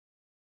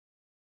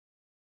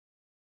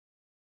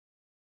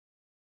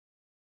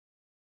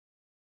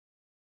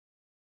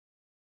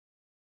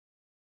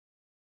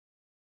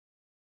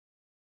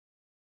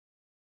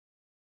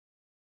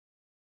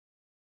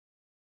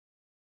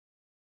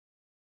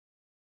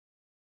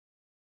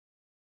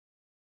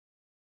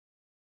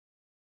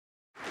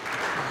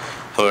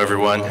Hello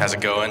everyone, how's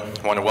it going?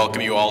 I want to welcome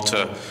you all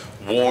to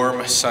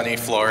warm, sunny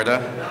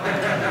Florida.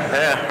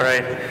 Yeah,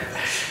 right.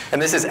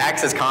 And this is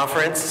Axis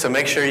Conference, so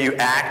make sure you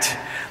act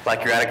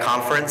like you're at a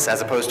conference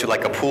as opposed to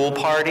like a pool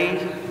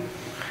party.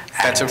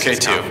 That's okay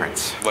too.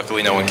 Conference.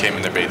 Luckily no one came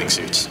in their bathing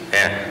suits.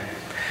 Yeah,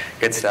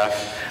 good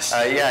stuff.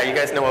 Yeah, you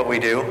guys know what we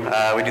do.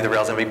 We do the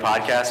Rails MV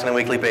podcast on a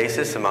weekly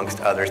basis,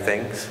 amongst other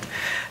things.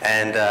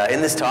 And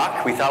in this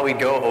talk, we thought we'd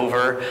go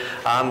over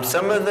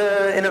some of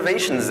the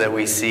innovations that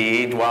we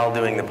see while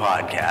doing the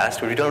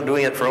podcast. We've been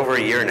doing it for over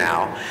a year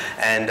now,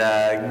 and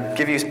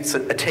give you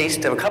a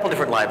taste of a couple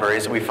different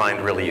libraries that we find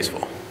really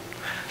useful.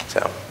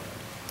 So,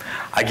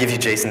 I give you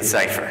Jason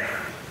Seifer.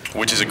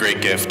 Which is a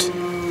great gift.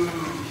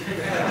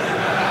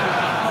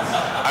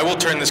 I will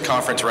turn this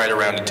conference right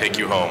around and take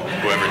you home,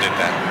 whoever did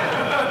that.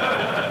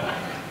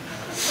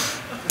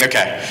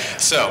 Okay,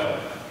 so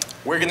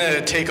we're going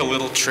to take a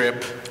little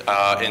trip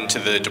into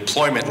the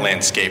deployment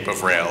landscape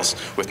of Rails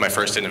with my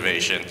first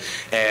innovation,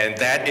 and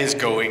that is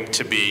going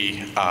to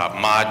be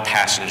mod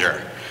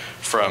passenger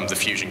from the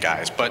Fusion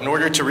guys. But in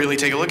order to really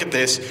take a look at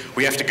this,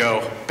 we have to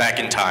go back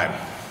in time.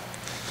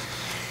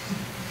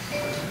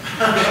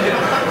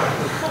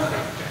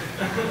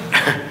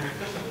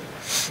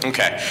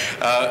 Okay,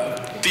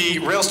 the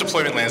Rails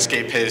deployment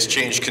landscape has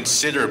changed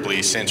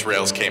considerably since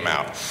Rails came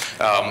out.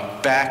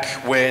 Back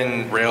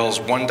when Rails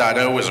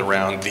 1.0 was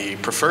around, the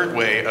preferred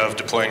way of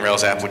deploying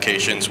Rails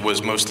applications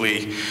was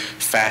mostly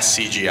fast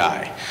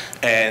CGI.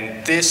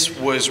 And this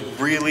was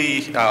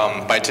really,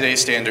 by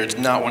today's standards,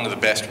 not one of the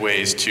best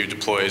ways to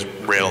deploy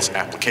Rails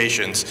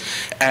applications,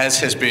 as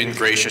has been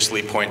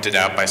graciously pointed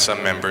out by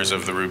some members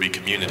of the Ruby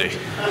community.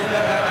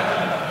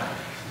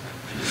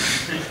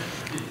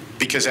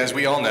 Because as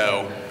we all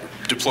know,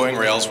 deploying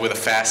Rails with a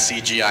fast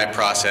CGI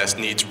process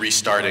needs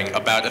restarting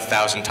about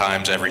 1,000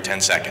 times every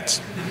 10 seconds.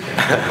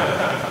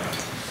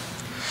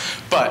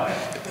 But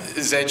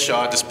Zed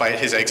Shaw, despite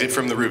his exit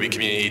from the Ruby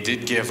community,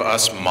 did give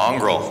us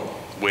Mongrel,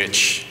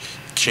 which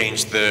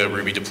changed the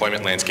Ruby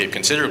deployment landscape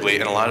considerably,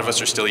 and a lot of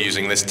us are still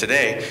using this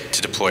today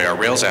to deploy our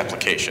Rails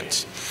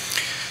applications.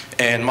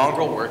 And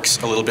Mongrel works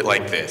a little bit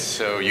like this.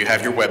 So you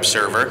have your web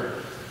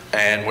server,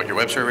 and what your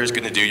web server is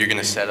going to do, you're going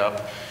to set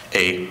up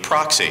a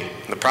proxy.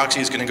 The proxy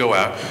is going to go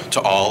out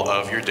to all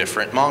of your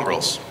different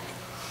mongrels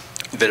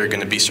that are going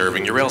to be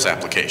serving your Rails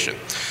application.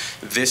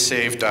 This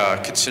saved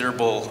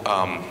considerable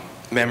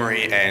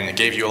memory and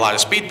gave you a lot of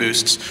speed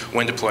boosts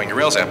when deploying your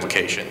Rails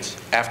applications.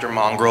 After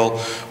Mongrel,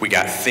 we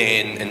got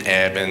Thin and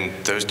Ebb and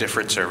those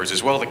different servers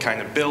as well that kind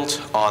of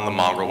built on the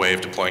Mongrel way of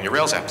deploying your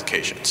Rails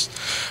applications.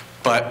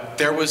 But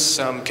there was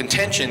some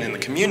contention in the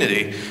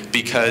community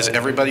because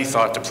everybody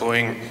thought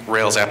deploying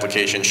Rails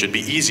applications should be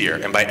easier.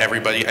 And by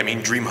everybody, I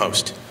mean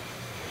DreamHost.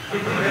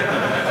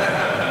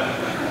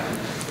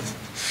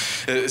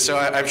 So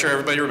I'm sure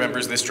everybody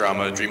remembers this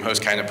drama.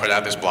 DreamHost kind of put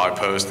out this blog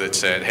post that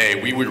said,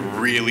 hey, we would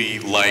really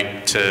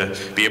like to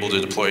be able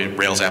to deploy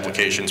Rails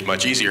applications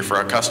much easier for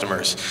our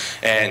customers.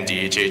 And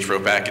DHH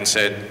wrote back and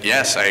said,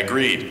 yes, I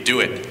agree, do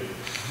it.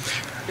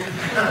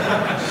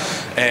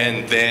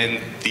 And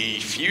then the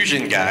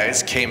Fusion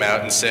guys came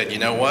out and said, you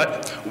know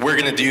what, we're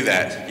going to do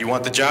that. You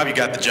want the job, you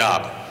got the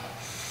job.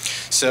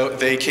 So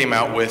they came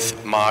out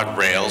with Mod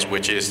Rails,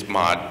 which is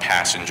Mod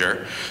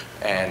Passenger.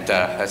 And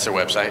that's their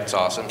website. It's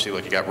awesome. See,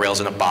 look, you got Rails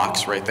in a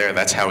box right there.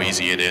 That's how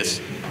easy it is.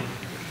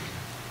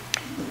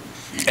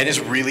 And it's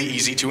really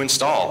easy to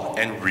install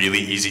and really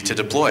easy to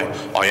deploy.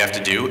 All you have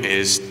to do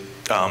is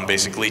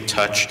basically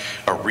touch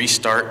a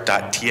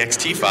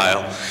restart.txt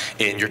file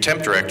in your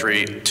temp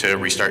directory to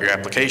restart your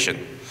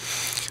application.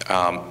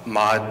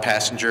 Mod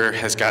Passenger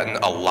has gotten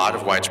a lot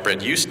of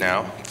widespread use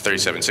now.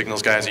 37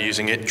 Signals guys are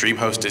using it.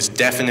 DreamHost is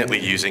definitely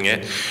using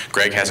it.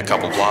 Gregg has a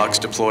couple blogs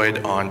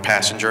deployed on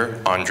Passenger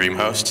on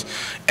DreamHost.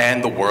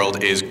 And the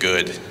world is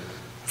good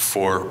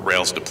for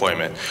Rails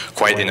deployment.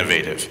 Quite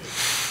innovative.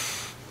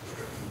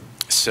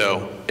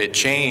 So it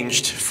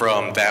changed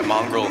from that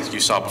mongrel you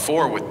saw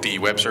before with the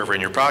web server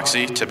and your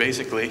proxy to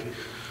basically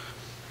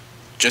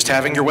just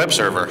having your web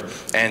server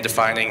and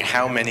defining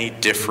how many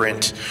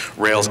different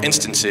Rails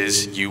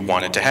instances you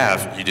wanted to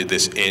have. You did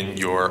this in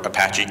your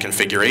Apache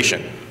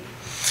configuration.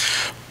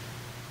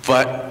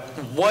 But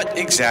what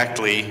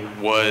exactly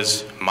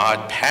was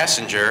Mod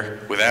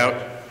Passenger without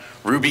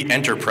Ruby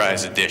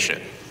Enterprise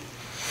Edition?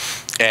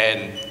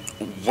 And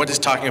what is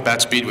talking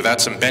about speed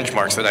without some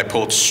benchmarks that I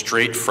pulled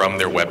straight from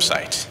their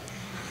website?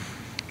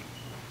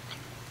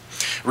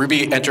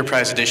 Ruby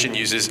Enterprise Edition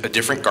uses a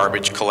different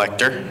garbage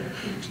collector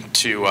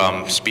to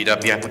speed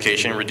up the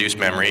application and reduce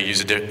memory. It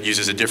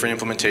uses a different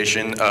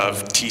implementation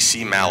of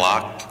TC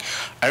malloc.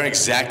 I don't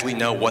exactly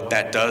know what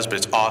that does, but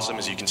it's awesome,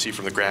 as you can see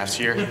from the graphs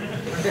here.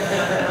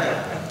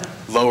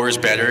 Lower is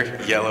better,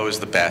 yellow is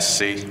the best.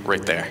 See,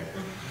 right there.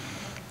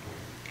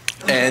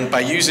 And by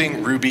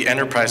using Ruby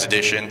Enterprise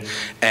Edition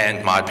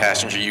and Mod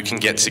Passenger, you can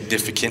get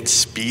significant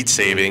speed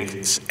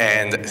savings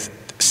and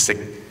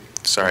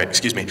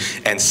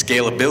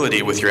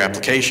scalability with your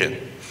application.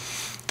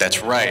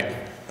 That's right.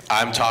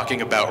 I'm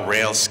talking about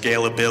Rails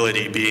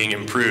scalability being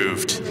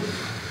improved.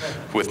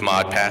 with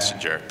mod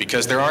passenger,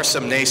 because there are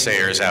some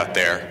naysayers out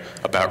there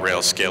about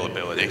Rails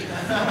scalability.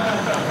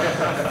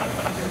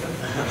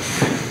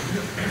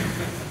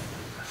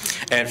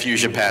 And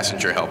Fusion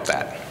passenger helped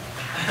that.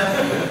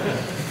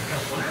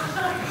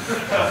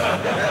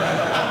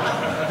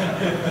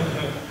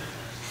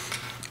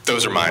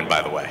 Those are mine,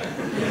 by the way.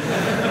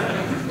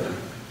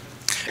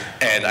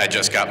 And I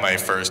just got my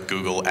first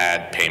Google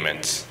ad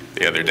payment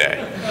the other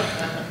day.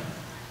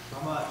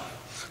 How much?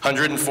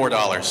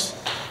 $104.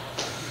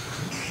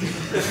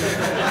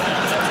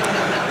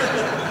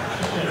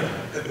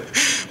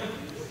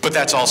 But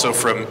that's also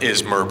from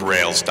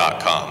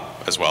ismerbrails.com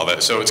as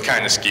well. So it's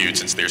kind of skewed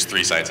since there's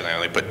 3 sites and I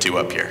only put 2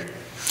 up here.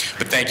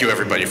 But thank you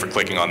everybody for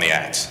clicking on the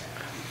ads.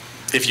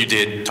 If you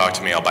did, talk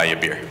to me, I'll buy you a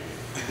beer.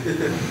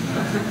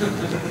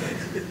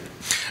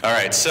 All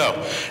right,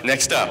 so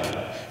next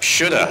up,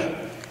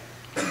 shoulda.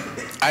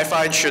 I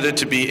find shoulda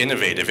to be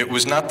innovative. It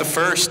was not the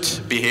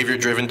first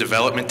behavior-driven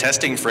development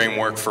testing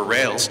framework for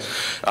Rails,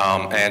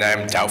 and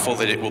I'm doubtful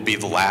that it will be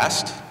the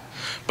last.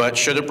 But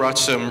shoulda brought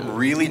some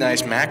really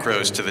nice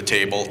macros to the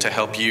table to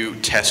help you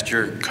test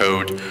your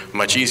code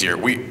much easier.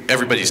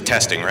 Everybody's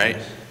testing, right?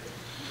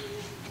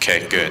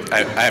 Okay, good.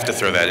 I have to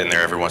throw that in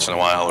there every once in a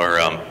while, or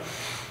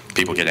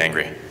people get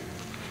angry.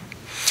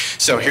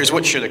 So here's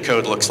what shoulda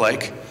code looks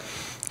like.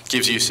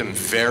 Gives you some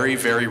very,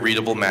 very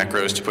readable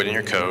macros to put in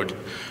your code.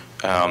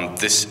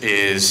 This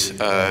is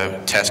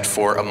a test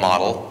for a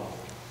model,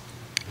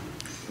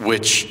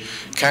 which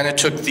kind of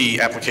took the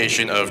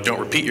application of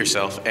don't repeat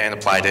yourself and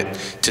applied it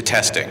to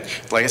testing.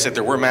 Like I said,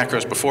 there were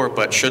macros before,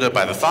 but shoulda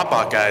by the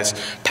Thoughtbot guys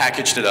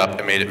packaged it up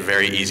and made it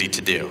very easy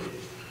to do.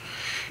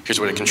 Here's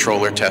what a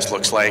controller test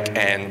looks like,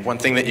 and one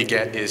thing that you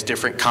get is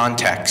different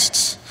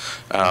contexts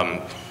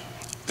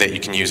that you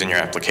can use in your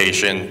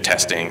application,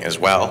 testing as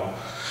well.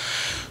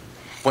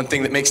 One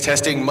thing that makes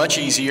testing much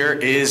easier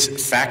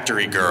is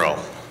Factory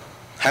Girl.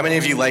 How many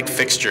of you like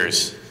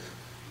fixtures?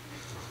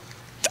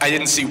 I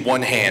didn't see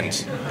one hand,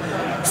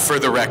 for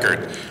the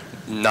record.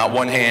 Not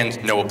one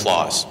hand, no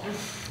applause.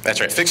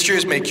 That's right,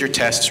 fixtures make your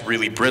tests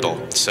really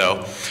brittle.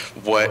 So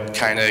what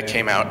kind of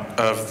came out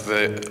of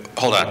the,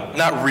 hold on,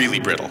 not really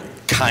brittle,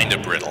 kind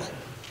of brittle.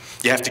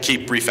 You have to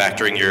keep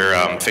refactoring your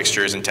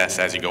fixtures and tests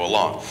as you go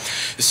along.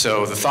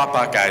 So the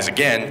Thoughtbot guys,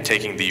 again,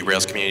 taking the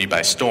Rails community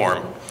by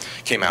storm,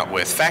 came out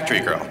with Factory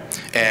Girl.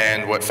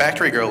 And what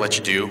Factory Girl let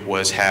you do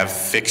was have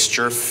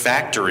fixture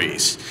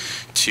factories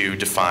to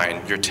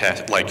define your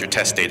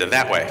test data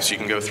that way. So you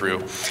can go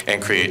through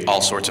and create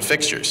all sorts of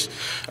fixtures.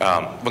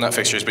 Well, not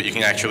fixtures, but you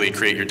can actually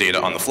create your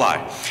data on the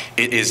fly.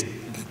 It is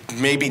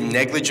maybe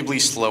negligibly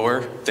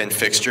slower than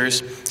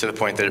fixtures to the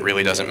point that it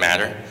really doesn't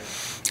matter.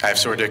 I've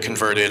sort of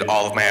converted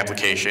all of my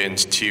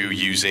applications to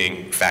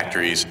using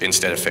factories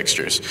instead of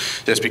fixtures,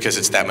 just because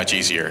it's that much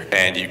easier.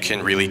 And you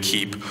can really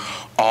keep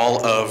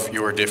all of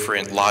your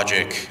different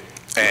logic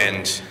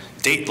and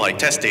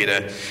test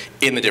data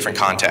in the different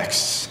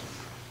contexts.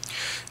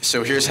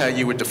 So here's how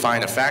you would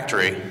define a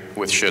factory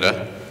with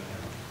shoulda.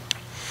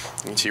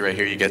 You can see right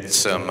here you get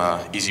some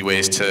easy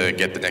ways to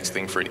get the next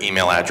thing for an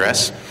email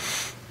address.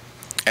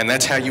 And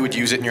that's how you would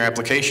use it in your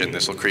application.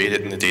 This will create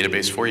it in the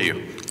database for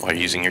you while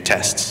you're using your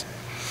tests.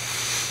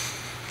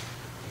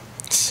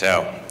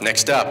 So,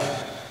 next up,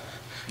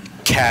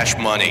 cache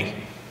money.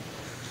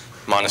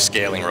 I'm on a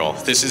scaling roll.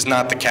 This is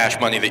not the cache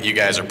money that you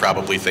guys are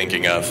probably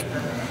thinking of.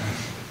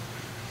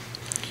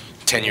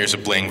 10 Years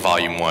of Bling,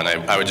 Volume 1.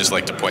 I would just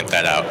like to point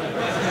that out.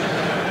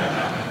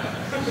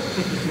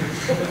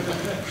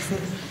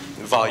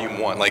 Volume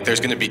 1, like there's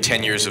going to be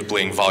 10 Years of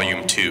Bling,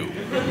 Volume 2.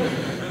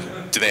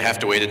 Do they have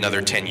to wait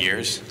another 10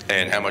 years?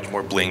 And how much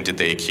more bling did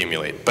they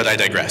accumulate? But I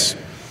digress.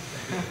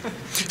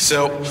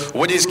 So,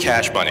 what is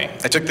Cache Money?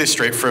 I took this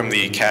straight from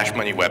the Cache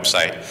Money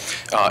website.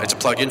 It's a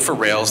plugin for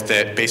Rails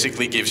that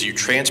basically gives you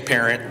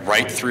transparent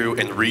write-through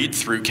and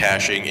read-through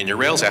caching in your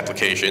Rails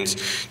applications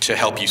to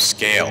help you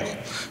scale.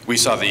 We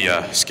saw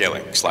the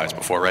scaling slides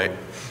before, right?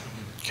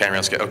 Can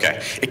Rails scale?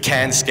 Okay. It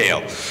can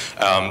scale.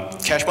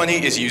 Cache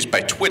Money is used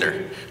by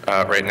Twitter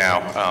right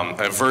now.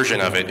 A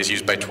version of it is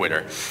used by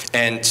Twitter.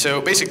 And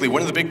so basically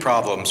one of the big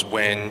problems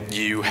when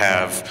you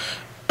have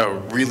a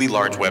really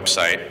large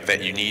website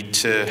that you need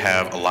to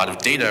have a lot of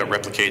data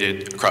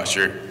replicated across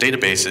your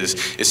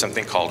databases is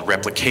something called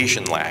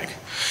replication lag.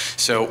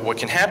 So what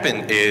can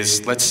happen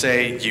is, let's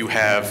say you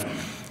have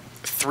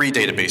 3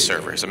 database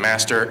servers, a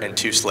master and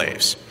 2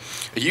 slaves.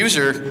 A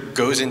user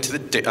goes into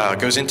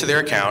their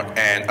account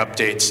and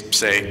updates,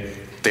 say,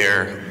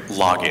 their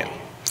login.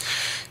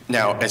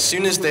 Now, as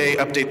soon as they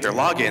update their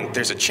login,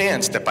 there's a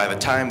chance that by the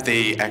time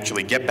they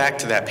actually get back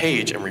to that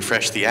page and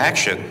refresh the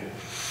action,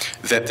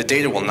 that the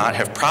data will not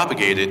have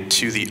propagated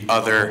to the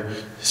other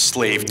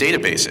slave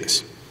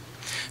databases.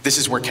 This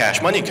is where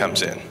Cache Money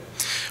comes in.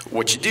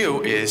 What you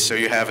do is, so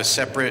you have a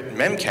separate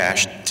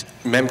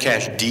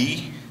memcache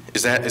D.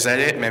 Is that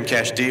it?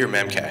 Memcache D or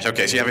memcache?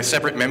 Okay, so you have a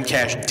separate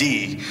memcache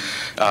D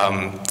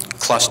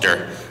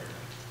cluster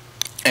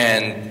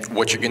And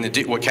what you're going to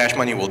do, what Cache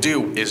Money will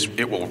do, is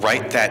it will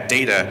write that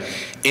data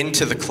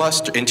into the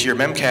cluster, into your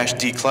memcache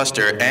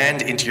decluster,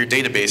 and into your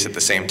database at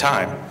the same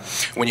time.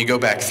 When you go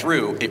back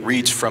through, it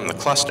reads from the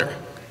cluster.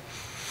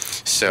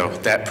 So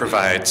that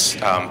provides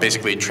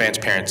basically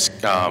transparent,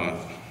 I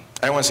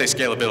don't want to say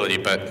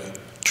scalability, but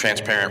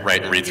transparent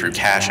write and read through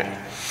caching.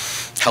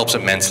 Helps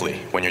immensely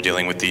when you're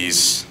dealing with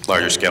these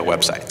larger scale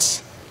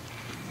websites.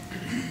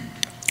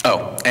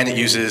 Oh, and it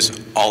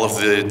uses all of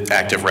the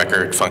active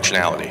record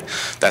functionality.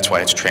 That's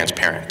why it's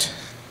transparent.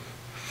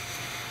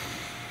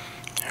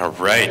 All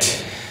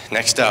right,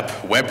 next up,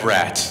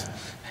 WebRat.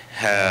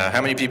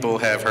 How many people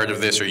have heard of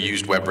this or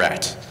used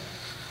WebRat?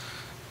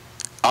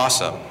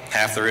 Awesome,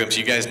 half the room. So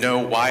you guys know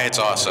why it's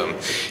awesome.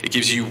 It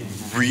gives you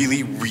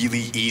really,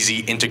 really easy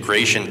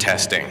integration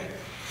testing.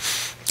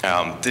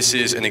 This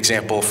is an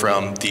example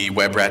from the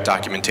WebRat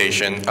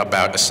documentation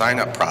about a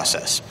sign-up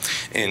process.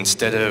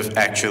 Instead of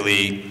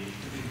actually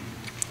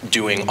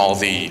doing all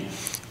the,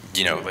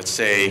 let's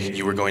say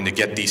you were going to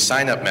get the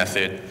sign-up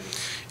method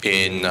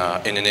in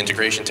an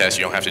integration test,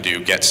 you don't have to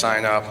do get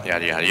sign-up,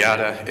 yada, yada,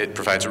 yada. It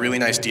provides a really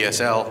nice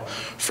DSL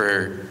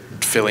for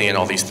filling in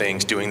all these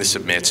things, doing the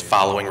submits,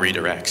 following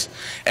redirects.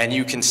 And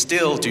you can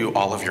still do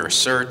all of your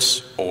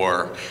asserts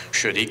or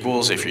should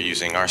equals if you're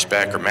using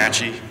RSpec or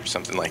Matchy,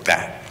 something like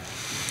that.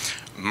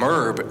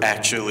 MERB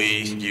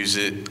actually used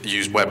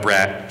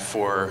WebRat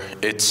for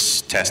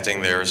its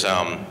testing. There's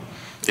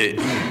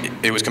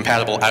it was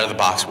compatible out of the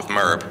box with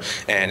MERB,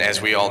 and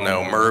as we all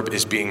know, MERB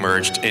is being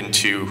merged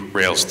into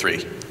Rails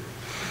 3.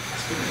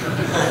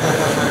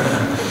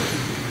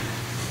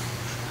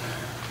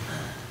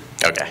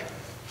 Okay.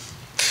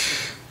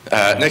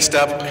 Next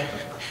up,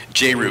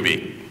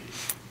 JRuby.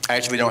 I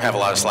actually don't have a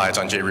lot of slides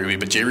on JRuby,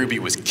 but JRuby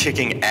was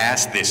kicking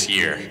ass this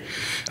year.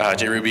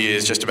 JRuby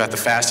is just about the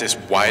fastest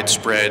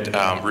widespread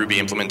Ruby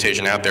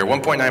implementation out there.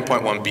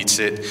 1.9.1 beats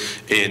it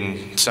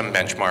in some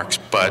benchmarks,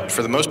 but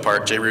for the most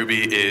part,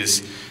 JRuby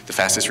is the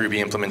fastest Ruby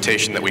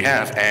implementation that we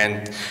have,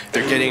 and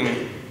they're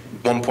getting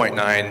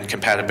 1.9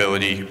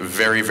 compatibility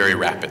very, very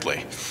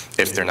rapidly,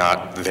 if they're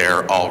not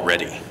there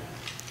already.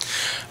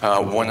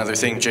 One other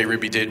thing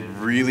JRuby did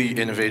really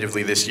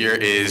innovatively this year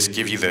is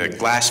give you the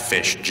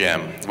Glassfish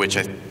gem, which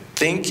I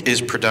think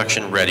is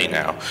production ready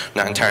now.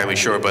 Not entirely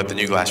sure, but the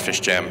new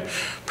Glassfish gem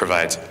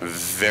provides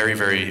very,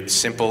 very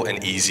simple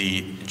and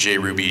easy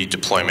JRuby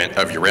deployment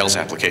of your Rails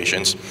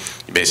applications.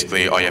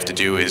 Basically, all you have to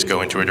do is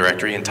go into a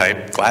directory and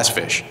type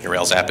Glassfish. Your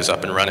Rails app is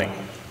up and running.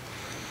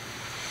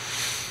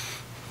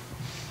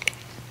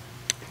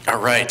 All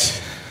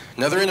right.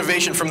 Another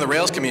innovation from the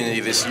Rails community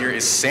this year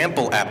is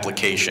sample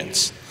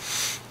applications.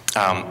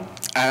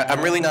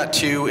 I'm really not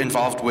too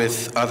involved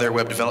with other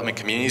web development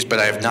communities, but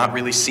I have not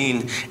really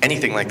seen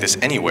anything like this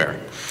anywhere.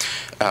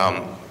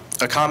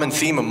 A common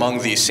theme among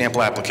these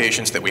sample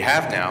applications that we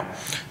have now,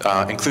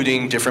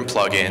 including different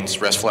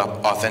plugins, RESTful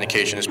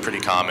authentication is pretty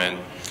common,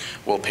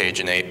 will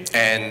paginate,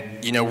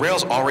 and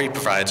Rails already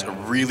provides a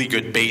really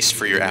good base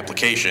for your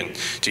application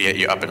to get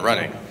you up and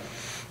running.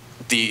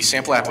 The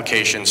sample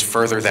applications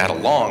further that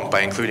along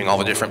by including all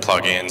the different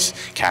plugins,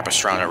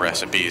 Capistrano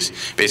recipes,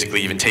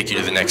 basically even take you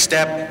to the next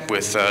step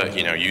with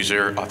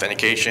user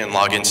authentication,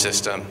 login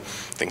system,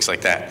 things like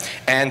that.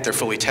 And they're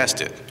fully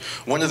tested.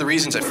 One of the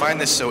reasons I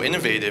find this so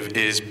innovative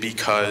is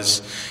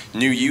because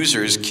new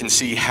users can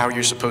see how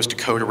you're supposed to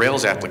code a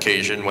Rails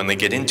application when they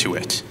get into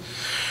it.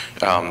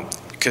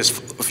 Because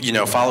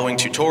following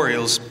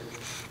tutorials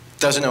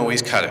doesn't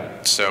always cut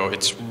it. So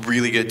it's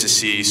really good to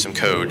see some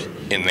code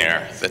in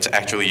there that's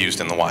actually used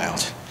in the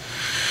wild.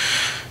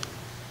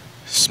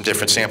 Some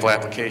different sample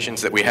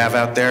applications that we have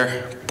out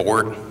there: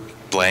 Bort,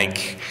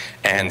 Blank,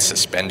 and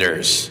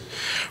Suspenders.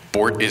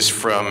 Bort is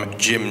from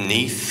Jim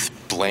Neath.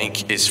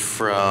 Blank is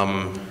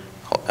from,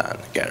 hold on,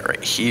 I got it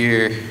right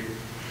here.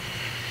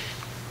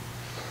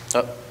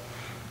 Oh,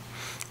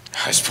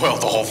 I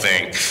spoiled the whole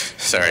thing.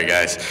 Sorry,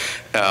 guys.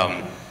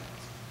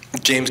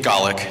 James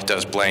Pollack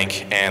does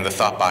Blank, and the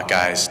Thoughtbot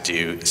guys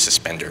do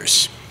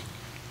Suspenders.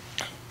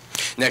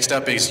 Next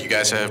up, as you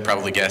guys have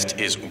probably guessed,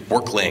 is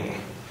Workling.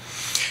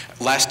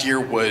 Last year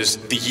was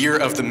the year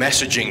of the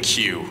messaging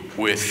queue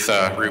with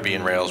Ruby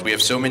and Rails. We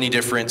have so many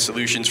different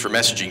solutions for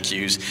messaging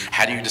queues.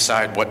 How do you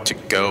decide what to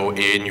go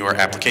in your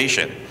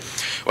application?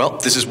 Well,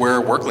 this is where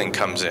Workling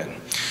comes in.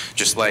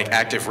 Just like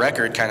Active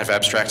Record kind of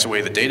abstracts away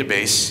the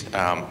database,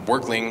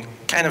 Workling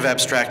kind of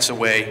abstracts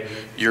away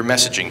your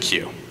messaging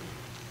queue.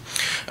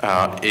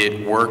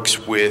 It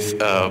works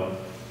with a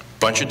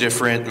bunch of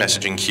different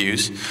messaging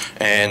queues,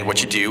 and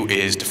what you do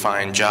is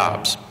define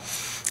jobs.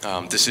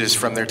 This is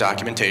from their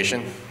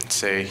documentation.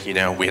 Say,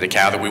 we had a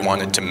cow that we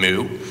wanted to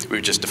moo. We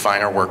would just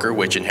define our worker,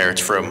 which inherits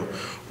from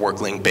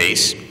Workling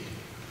base.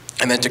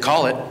 And then to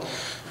call it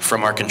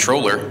from our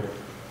controller,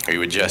 we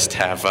would just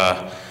have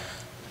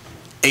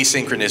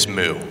asynchronous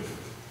moo.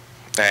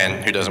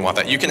 And who doesn't want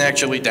that? You can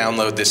actually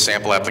download this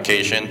sample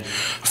application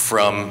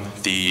from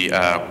the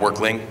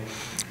Workling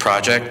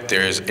project.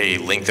 There's a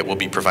link that we'll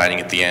be providing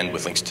at the end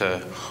with links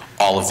to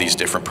all of these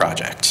different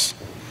projects.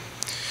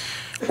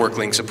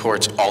 WorkLink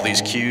supports all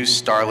these queues: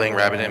 Starling,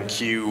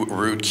 RabbitMQ,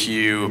 Root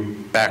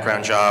Queue,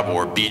 Background Job,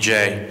 or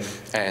BJ,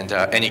 and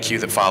any queue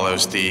that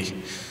follows the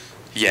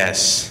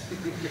yes,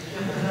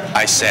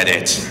 I said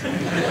it.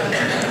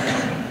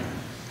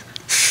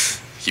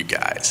 You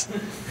guys.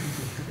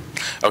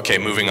 Okay,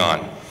 moving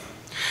on.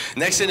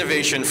 Next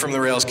innovation from the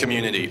Rails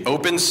community: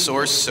 open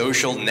source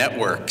social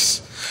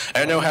networks. I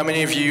don't know how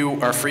many of you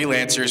are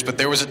freelancers, but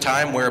there was a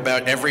time where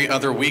about every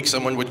other week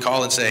someone would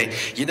call and say,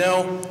 you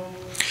know,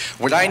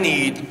 what I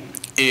need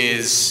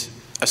is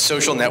a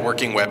social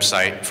networking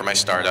website for my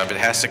startup. It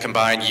has to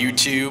combine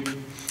YouTube,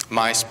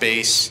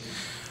 MySpace,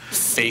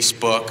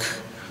 Facebook,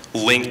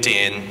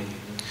 LinkedIn,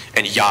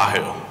 and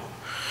Yahoo.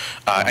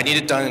 I need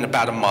it done in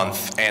about a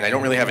month, and I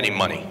don't really have any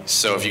money.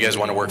 So if you guys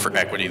want to work for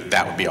equity,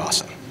 that would be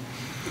awesome.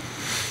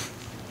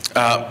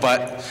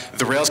 But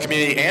the Rails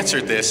community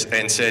answered this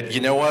and said,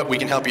 you know what, we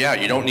can help you out.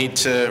 You don't need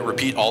to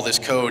repeat all this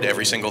code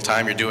every single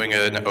time you're doing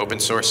an open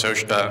source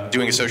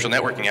doing a social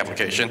networking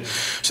application.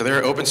 So there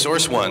are open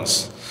source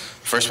ones.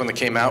 The first one that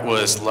came out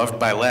was Loved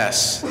by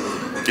Less.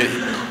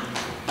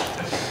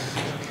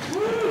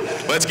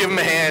 Let's give him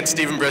a hand.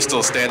 Stephen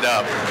Bristol, stand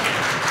up.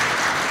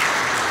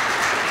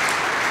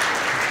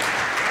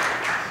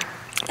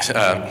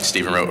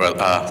 Stephen wrote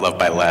Loved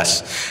by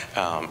Less.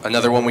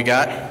 Another one we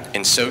got,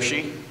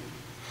 Insoshi.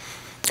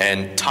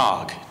 And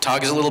Tog.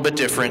 Tog is a little bit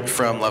different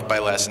from Loved by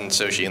Less and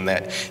Sochi in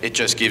that it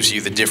just gives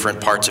you the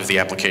different parts of the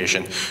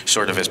application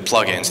sort of as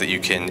plugins that you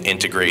can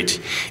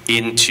integrate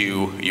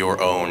into your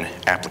own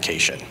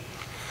application.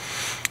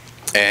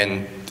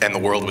 And the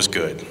world was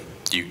good.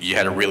 You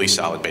had a really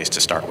solid base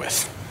to start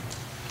with.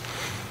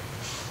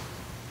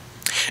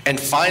 And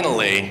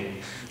finally,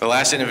 the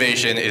last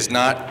innovation is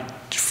not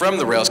from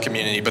the Rails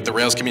community, but the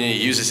Rails community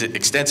uses it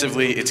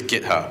extensively. It's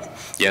GitHub.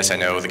 Yes, I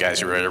know the guys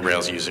who are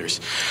Rails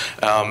users.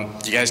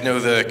 You guys know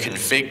the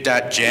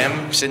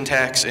config.gem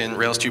syntax in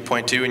Rails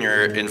 2.2 in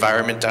your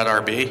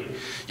environment.rb?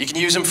 You can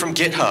use them from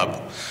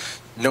GitHub.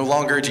 No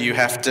longer do you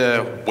have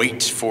to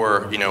wait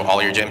for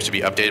all your gems to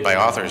be updated by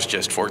authors.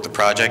 Just fork the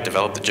project,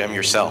 develop the gem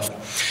yourself.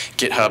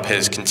 GitHub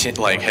has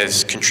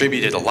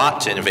contributed a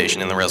lot to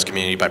innovation in the Rails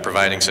community by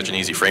providing such an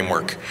easy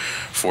framework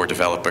for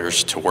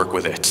developers to work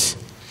with it.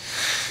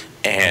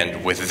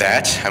 And with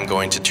that, I'm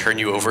going to turn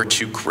you over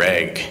to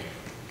Gregg.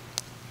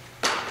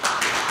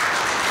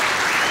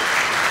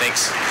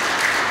 Thanks.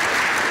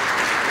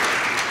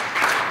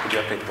 Did you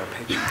update the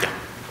page? Yeah.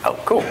 Oh,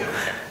 cool.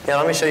 Yeah,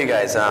 let me show you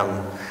guys.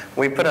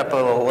 We put up a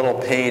little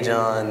page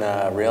on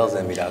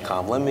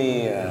railsenvy.com. Let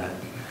me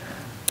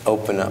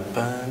open up.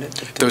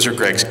 Those are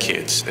Gregg's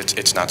kids.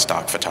 It's not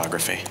stock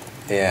photography.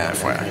 Yeah.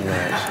 FYI.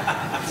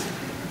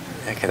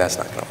 Okay, that's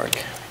not going to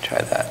work.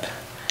 Try that.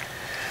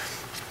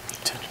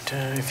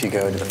 If you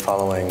go to the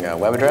following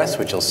web address,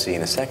 which you'll see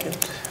in a second.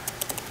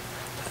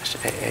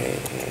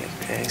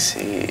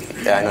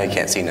 Yeah, I know you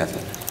can't see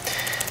nothing.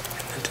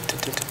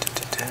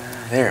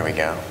 There we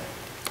go.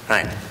 All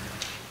right.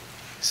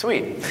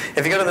 Sweet.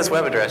 If you go to this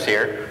web address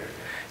here,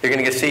 you're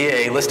going to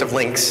see a list of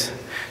links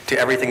to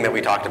everything that we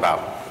talked about.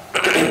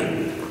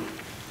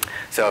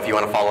 So if you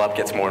want to follow up,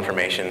 get some more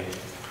information,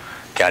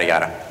 yada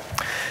yada.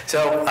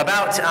 So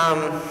about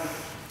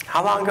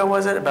how long ago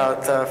was it?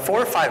 About 4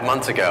 or 5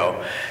 months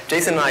ago,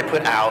 Jason and I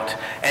put out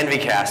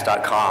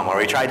envycast.com, where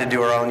we tried to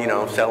do our own,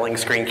 selling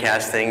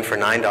screencast thing for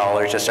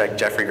 $9, just like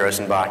Jeffrey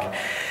Grossenbach.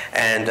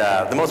 And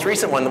the most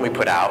recent one that we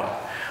put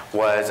out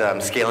was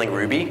Scaling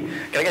Ruby.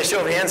 Can I get a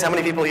show of hands? How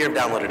many people here have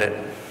downloaded it?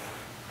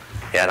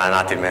 Yeah,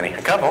 not too many.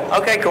 A couple.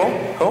 Okay, cool.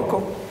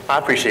 Cool. I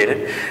appreciate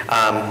it.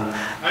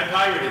 I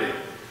pirated it.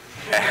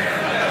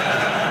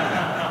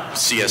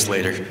 See us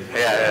later.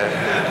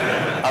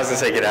 Yeah. I was gonna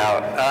say get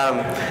out.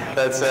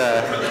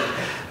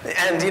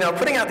 And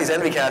putting out these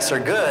envycasts are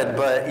good,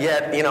 but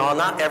yet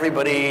not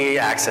everybody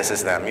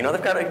accesses them.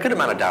 They've got a good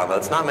amount of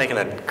downloads, not making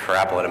a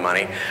crap load of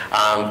money,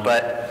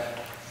 but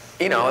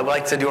I'd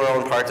like to do our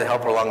own part to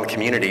help along the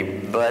community.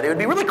 But it would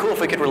be really cool if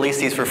we could release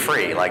these for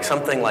free, like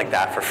something like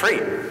that for free.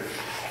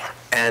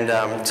 And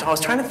so I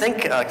was trying to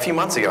think a few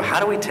months ago, how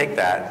do we take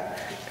that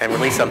and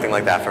release something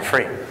like that for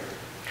free?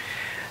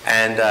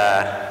 And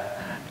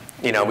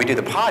we do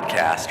the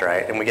podcast,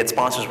 right? And we get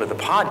sponsors with the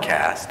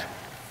podcast.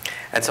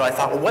 And so I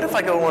thought, well, what if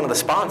I go to one of the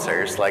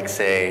sponsors, like,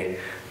 say,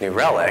 New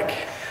Relic,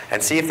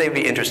 and see if they'd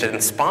be interested in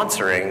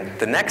sponsoring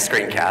the next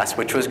screencast,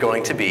 which was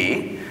going to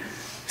be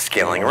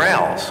Scaling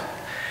Rails.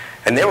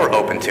 And they were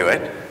open to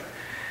it.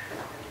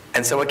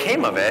 And so what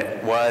came of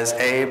it was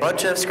a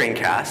bunch of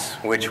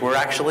screencasts, which we're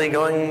actually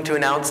going to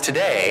announce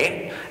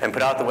today and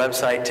put out the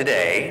website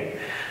today,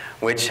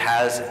 which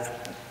has,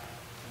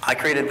 I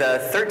created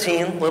the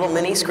 13 little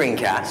mini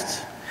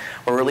screencasts.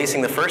 We're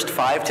releasing the first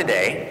 5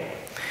 today.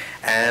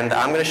 And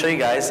I'm going to show you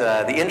guys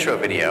the intro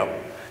video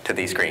to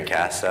these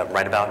screencasts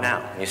right about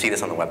now. You see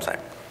this on the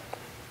website.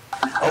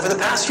 Over the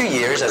past few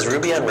years, as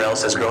Ruby on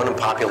Rails has grown in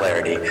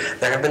popularity,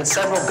 there have been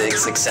several big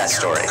success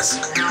stories.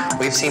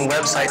 We've seen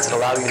websites that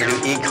allow you to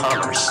do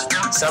e-commerce,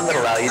 some that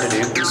allow you to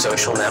do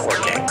social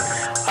networking,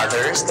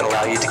 others that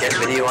allow you to get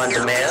video on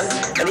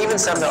demand, and even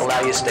some that allow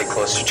you to stay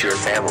closer to your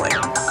family.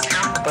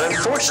 But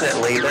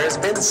unfortunately, there's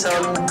been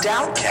some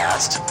doubt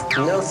cast.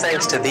 No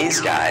thanks to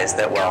these guys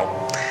that,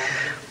 well,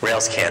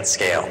 Rails can't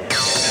scale.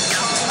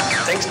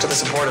 Thanks to the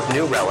support of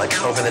New Relic,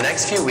 over the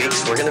next few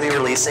weeks, we're going to be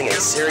releasing a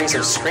series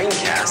of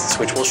screencasts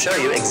which will show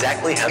you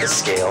exactly how to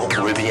scale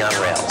Ruby on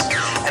Rails.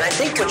 And I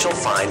think what you'll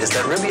find is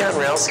that Ruby on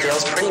Rails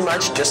scales pretty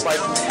much just like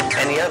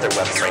any other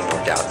web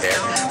framework out there,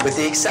 with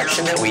the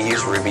exception that we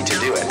use Ruby to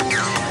do it.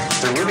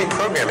 The Ruby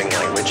programming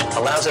language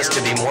allows us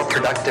to be more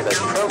productive as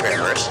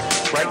programmers,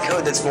 write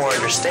code that's more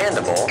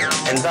understandable,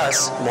 and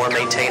thus more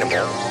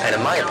maintainable, and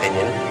in my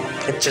opinion,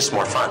 it's just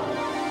more fun.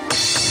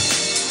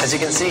 As you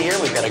can see here,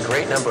 we've got a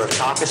great number of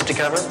topics to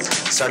cover,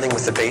 starting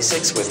with the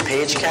basics with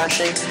page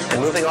caching,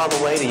 and moving all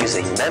the way to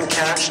using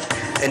memcached,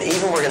 and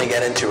even we're going to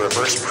get into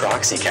reverse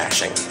proxy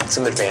caching,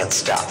 some advanced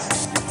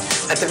stuff.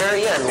 At the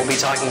very end, we'll be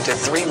talking to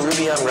 3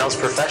 Ruby on Rails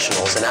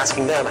professionals and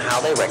asking them how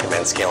they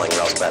recommend scaling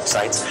Rails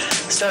websites,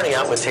 starting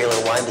out with Taylor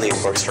Weidley,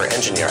 who works for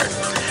EngineYard.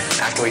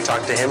 After we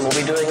talk to him, we'll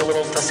be doing a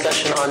little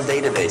discussion on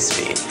database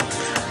speed,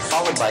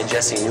 followed by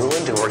Jesse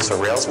Newland, who works for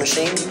Rails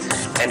Machine,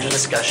 and a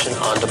discussion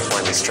on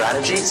deployment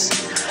strategies.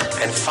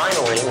 And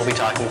finally, we'll be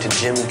talking to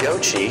Jim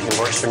Gochi, who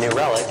works for New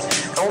Relic,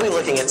 and we'll be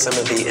looking at some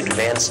of the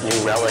advanced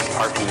New Relic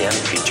RPM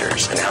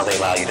features and how they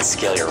allow you to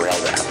scale your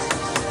Rails app.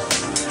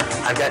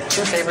 I've got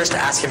 2 favors to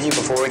ask of you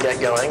before we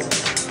get going.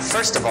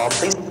 First of all,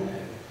 please...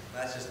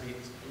 That's just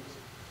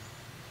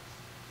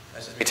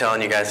me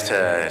telling you guys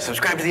to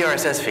subscribe to the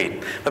RSS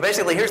feed. But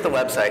basically, here's the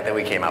website that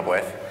we came up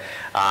with.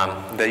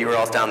 The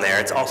URL's down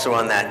there. It's also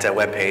on that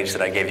web page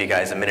that I gave you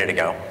guys a minute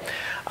ago.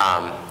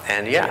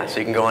 And yeah, so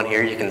you can go on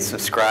here, you can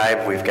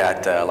subscribe. We've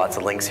got lots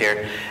of links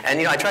here.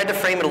 And I tried to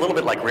frame it a little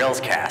bit like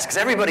Railscast, because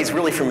everybody's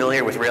really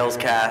familiar with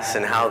Railscast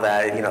and how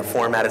that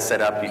format is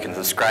set up. You can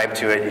subscribe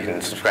to it, you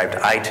can subscribe to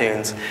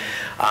iTunes.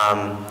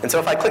 And so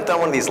if I clicked on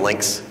one of these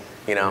links,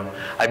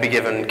 I'd be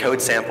given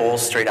code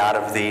samples straight out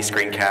of the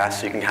screencast,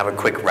 so you can have a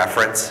quick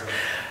reference.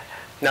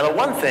 Now the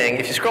one thing,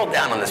 if you scroll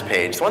down on this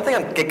page, the one thing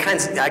I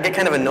get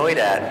kind of annoyed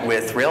at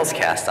with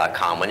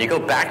Railscast.com, when you go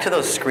back to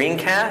those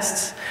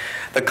screencasts,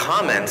 the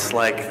comments,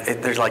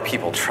 there's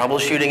people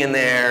troubleshooting in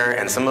there,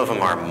 and some of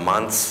them are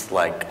months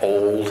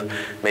old,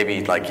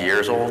 maybe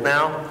years old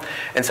now.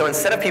 And so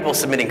instead of people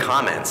submitting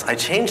comments, I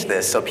changed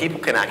this so people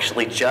can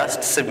actually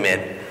just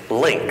submit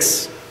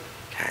links.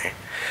 Okay.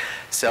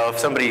 So if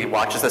somebody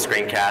watches the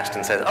screencast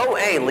and says, oh,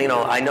 hey,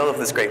 I know of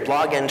this great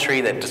blog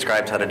entry that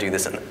describes how to do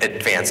this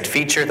advanced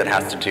feature that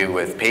has to do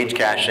with page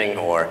caching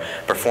or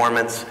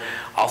performance,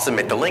 I'll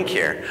submit the link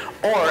here.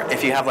 Or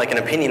if you have an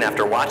opinion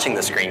after watching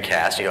the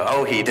screencast, you go,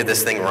 oh, he did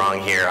this thing wrong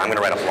here, I'm going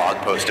to write a blog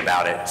post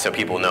about it so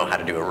people know how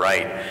to do it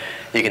right,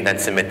 you can then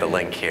submit the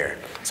link here.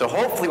 So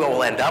hopefully what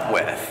we'll end up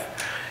with,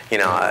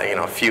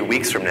 a few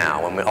weeks from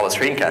now when all the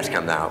screencasts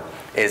come out,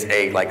 is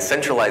a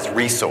centralized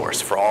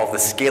resource for all of the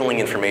scaling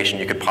information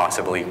you could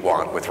possibly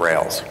want with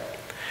Rails.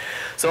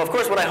 So of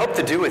course what I hope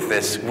to do with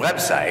this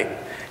website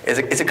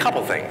is a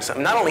couple things.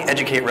 Not only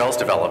educate Rails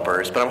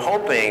developers, but I'm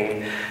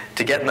hoping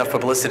to get enough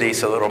publicity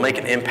so that it'll make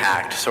an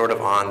impact sort of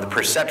on the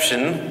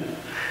perception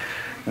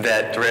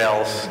that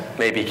Rails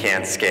maybe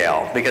can't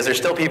scale. Because there's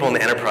still people in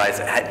the enterprise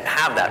that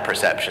have that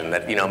perception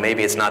that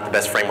maybe it's not the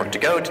best framework to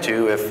go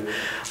to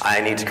if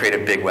I need to create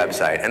a big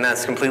website. And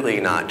that's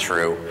completely not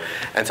true.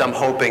 And so I'm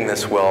hoping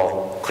this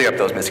will clear up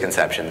those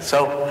misconceptions.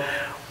 So,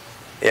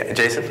 yeah,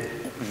 Jason?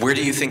 Where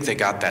do you think they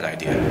got that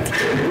idea?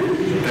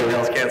 That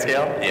Rails can't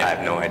scale? Yeah. I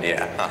have no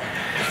idea.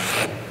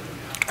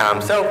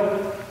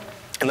 So,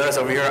 and notice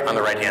over here on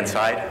the right-hand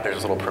side, there's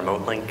a little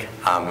promote link.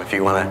 If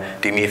you want to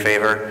do me a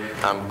favor,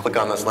 click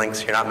on those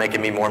links. You're not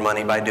making me more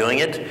money by doing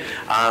it.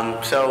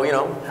 So,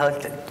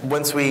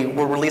 once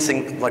we're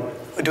releasing,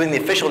 doing the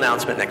official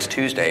announcement next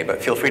Tuesday,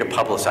 but feel free to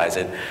publicize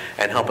it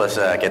and help us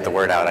get the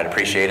word out. I'd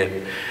appreciate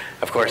it.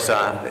 Of course,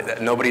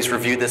 nobody's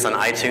reviewed this on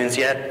iTunes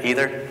yet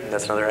either.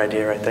 That's another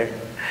idea right there.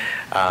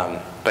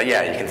 But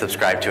yeah, you can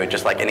subscribe to it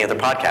just like any other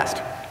podcast,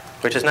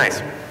 which is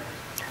nice.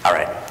 All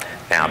right,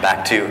 now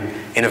back to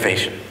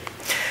innovation.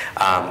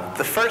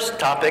 The first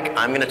topic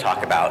I'm going to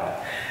talk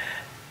about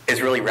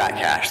is really rat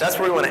cache. That's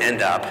where we want to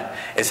end up,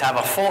 is have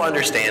a full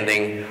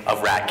understanding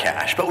of rat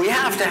cache. But we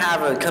have to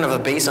have a kind of a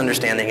base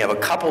understanding of a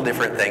couple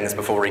different things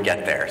before we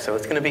get there. So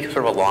it's going to be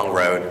sort of a long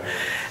road.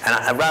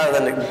 And rather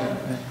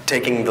than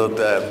taking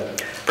the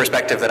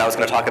perspective that I was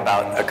going to talk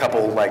about a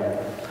couple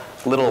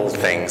little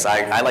things,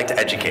 I like to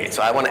educate.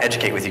 So I want to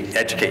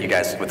educate you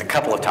guys with a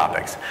couple of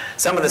topics.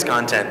 Some of this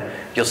content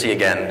you'll see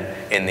again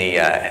in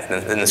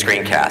the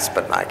screencast,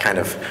 but I kind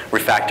of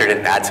refactored it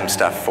and add some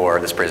stuff for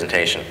this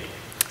presentation.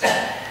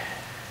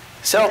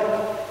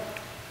 So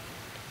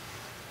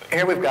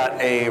here we've got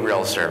a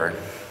Rails server.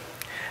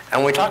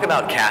 And when we talk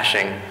about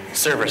caching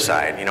server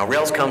side,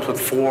 Rails comes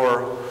with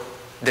 4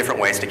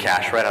 different ways to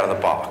cache right out of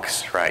the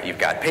box, right? You've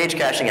got page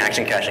caching,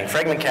 action caching,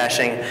 fragment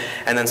caching,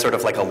 and then sort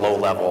of like a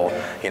low-level,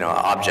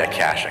 object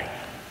caching.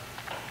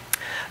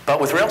 But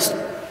with Rails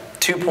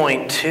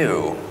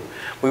 2.2,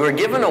 we were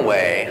given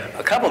away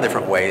a couple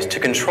different ways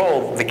to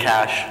control the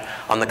cache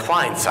on the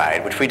client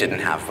side, which we didn't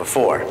have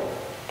before,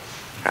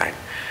 right?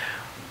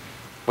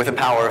 with the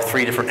power of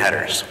 3 different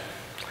headers: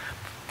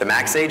 the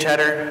max age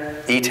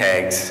header,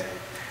 e-tags,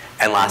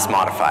 and last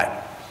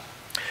modified.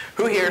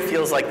 Who here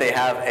feels like they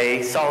have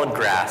a solid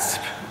grasp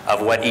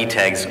of what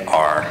e-tags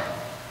are?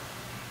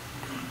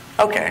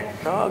 Okay,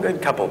 a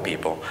good couple of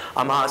people.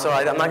 So I'm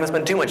not going to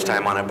spend too much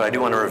time on it, but I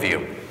do want to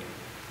review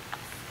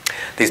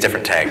these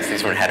different tags, these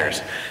different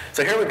headers.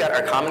 So here we've got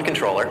our common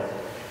controller,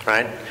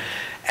 right?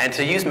 And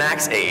to use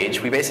max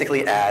age, we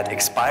basically add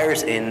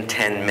expires in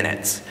 10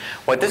 minutes.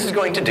 What this is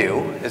going to do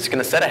is it's going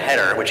to set a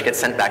header which gets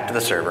sent back to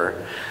the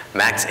server,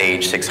 max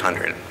age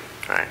 600.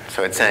 Right?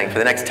 So it's saying for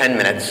the next 10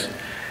 minutes,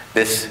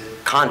 this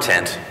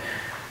content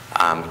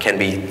can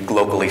be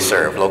locally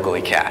served,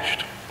 locally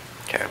cached.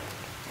 Okay.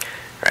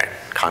 Right.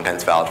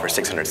 Content's valid for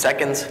 600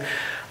 seconds,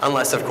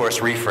 unless, of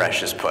course,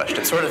 refresh is pushed.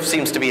 It sort of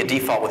seems to be a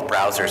default with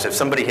browsers. If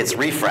somebody hits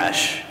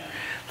refresh,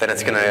 then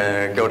it's going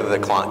to go to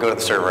the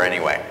server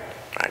anyway.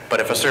 Right? But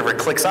if a server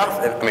clicks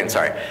off,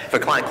 if a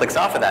client clicks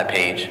off of that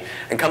page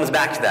and comes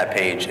back to that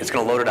page, it's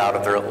going to load it out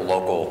of their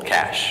local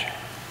cache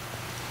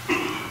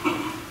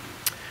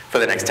for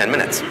the next 10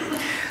 minutes.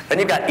 Then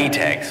you've got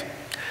e-tags.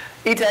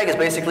 E-tag is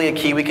basically a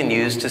key we can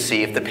use to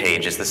see if the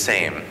page is the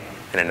same,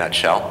 in a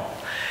nutshell.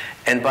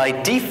 And by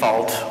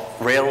default,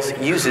 Rails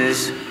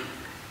uses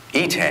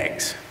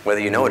e-tags.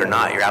 Whether you know it or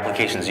not, your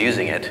application's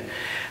using it.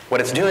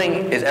 What it's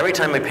doing is every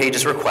time a page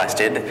is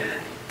requested,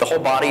 the whole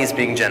body is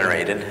being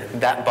generated.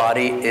 That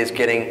body is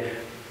getting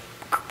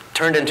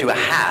turned into a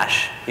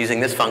hash using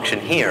this function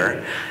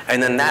here,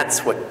 and then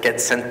that's what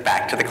gets sent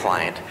back to the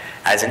client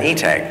as an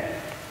e-tag.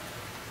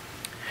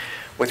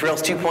 With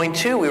Rails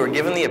 2.2, we were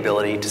given the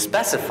ability to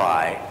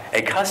specify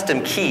a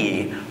custom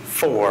key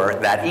for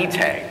that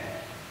e-tag.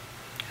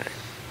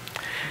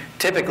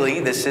 Typically,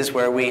 this is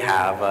where we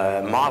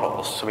have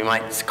models. So we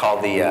might call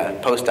the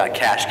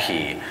post.cache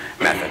key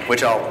method,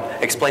 which I'll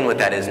explain what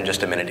that is in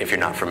just a minute if you're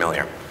not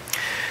familiar.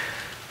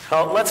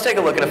 So let's take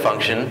a look at a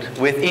function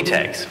with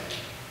e-tags.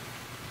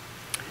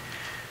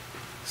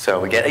 So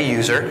we get a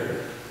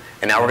user,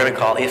 and now we're going to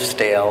call if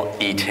stale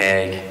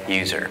e-tag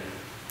user.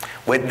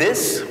 What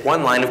this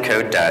one line of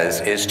code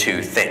does is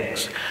 2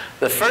 things.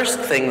 The first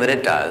thing that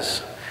it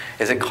does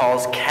is it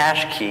calls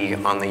cache key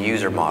on the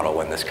user model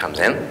when this comes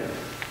in.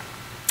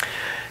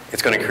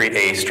 It's going to create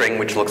a string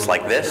which looks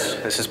like this.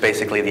 This is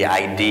basically the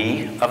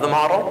ID of the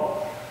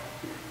model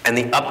and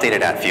the updated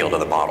at field of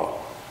the model.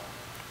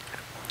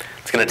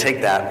 It's going to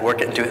take that,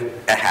 work it into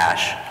a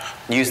hash,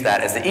 use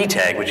that as the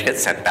e-tag which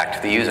gets sent back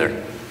to the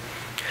user.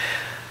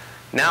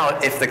 Now,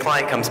 if the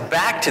client comes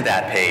back to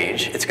that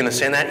page, it's going to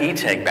send that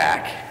e-tag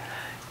back.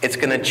 It's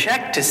going to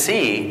check to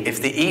see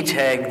if the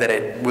e-tag that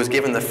it was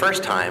given the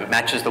first time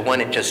matches the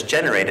one it just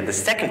generated the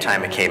second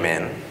time it came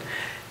in.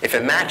 If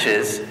it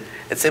matches,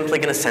 it's simply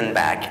going to send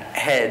back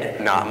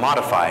head not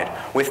modified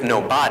with no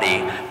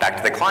body back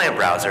to the client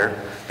browser.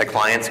 The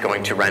client's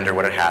going to render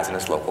what it has in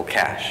its local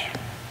cache.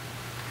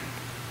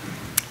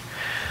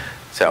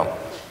 So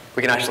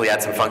we can actually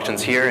add some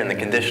functions here in the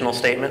conditional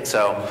statement.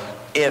 So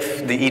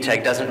if the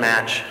e-tag doesn't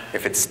match,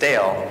 if it's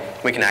stale,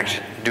 we can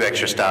actually do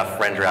extra stuff,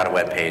 render out a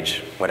web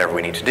page, whatever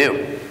we need to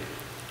do.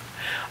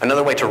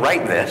 Another way to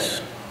write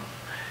this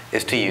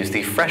is to use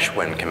the fresh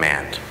when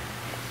command.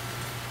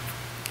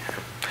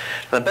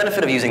 Now, the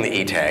benefit of using the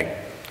e-tag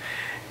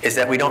is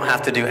that we don't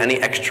have to do any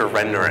extra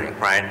rendering,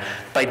 right?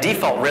 By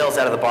default, Rails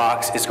out of the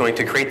box is going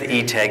to create the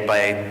e-tag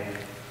by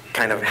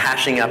kind of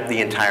hashing up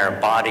the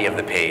entire body of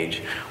the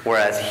page,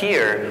 whereas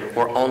here,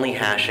 we're only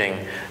hashing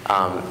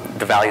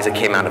the values that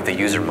came out of the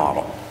user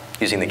model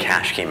using the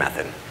cache key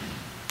method.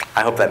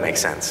 I hope that makes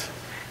sense.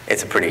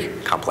 It's a pretty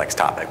complex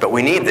topic, but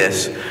we need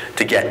this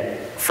to get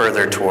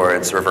further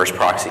towards reverse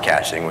proxy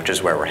caching, which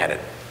is where we're headed.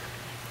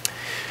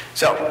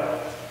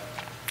 So,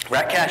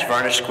 Rat Cache,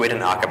 Varnish, Squid,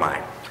 and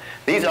Akamai.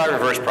 These are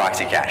reverse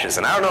proxy caches,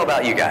 and I don't know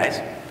about you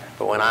guys,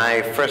 but when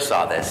I first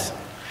saw this,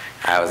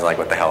 I was like,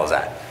 what the hell is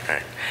that? All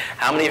right.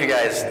 How many of you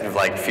guys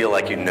feel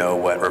like you know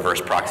what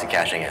reverse proxy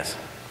caching is?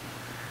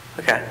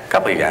 Okay, a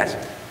couple of you guys.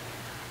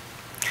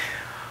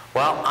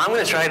 Well, I'm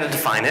going to try to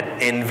define it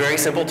in very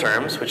simple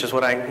terms, which is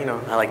what I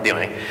like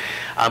doing.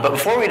 But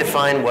before we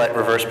define what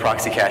reverse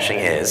proxy caching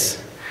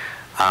is,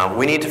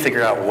 we need to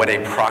figure out what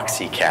a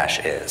proxy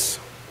cache is.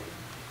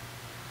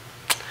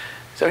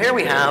 So here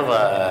we have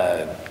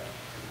a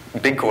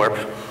big corp.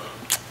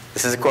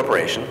 This is a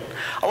corporation.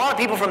 A lot of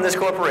people from this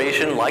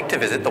corporation like to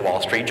visit the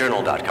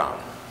wallstreetjournal.com.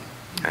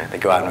 Right, they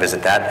go out and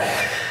visit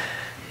that.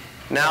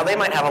 Now, they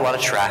might have a lot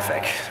of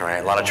traffic, right?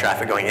 A lot of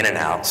traffic going in and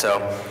out.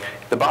 So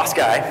the boss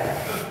guy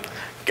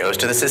goes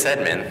to the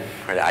sysadmin,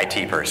 or the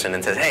IT person,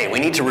 and says, hey, we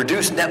need to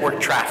reduce network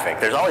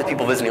traffic. There's all these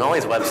people visiting all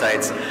these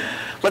websites.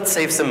 Let's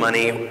save some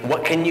money.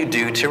 What can you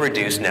do to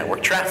reduce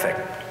network traffic?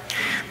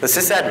 The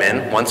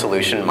sysadmin, one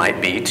solution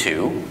might be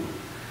to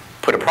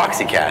put a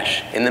proxy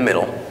cache in the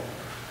middle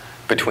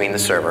between the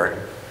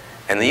server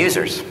and the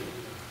users.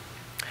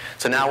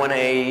 So now when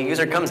a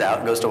user comes out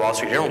and goes to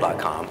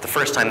wallstreetjournal.com, the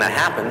first time that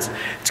happens,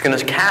 it's going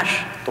to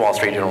cache the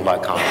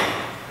wallstreetjournal.com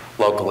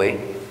locally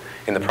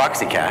in the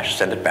proxy cache,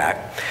 send it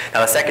back.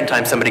 Now the second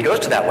time somebody goes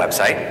to that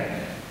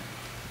website,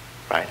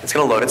 right? It's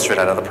going to load it straight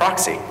out of the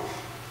proxy,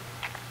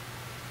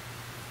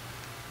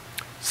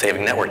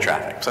 saving network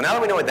traffic. So now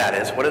that we know what that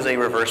is, what is a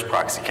reverse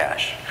proxy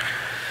cache?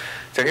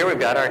 So here we've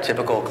got our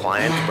typical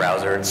client,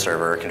 browser, and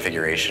server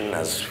configuration,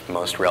 as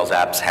most Rails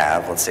apps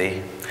have, let's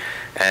see.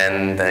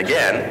 And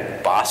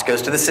again, boss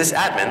goes to the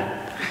sysadmin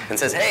and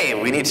says,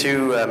 hey, we need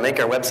to make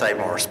our website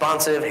more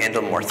responsive,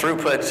 handle more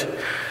throughput,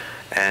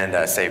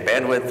 and save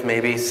bandwidth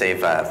maybe, save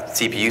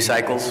CPU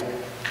cycles.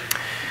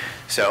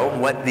 So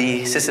what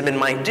the sysadmin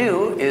might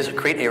do is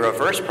create a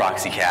reverse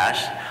proxy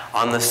cache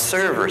on the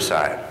server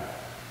side.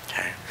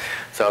 Okay.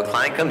 So a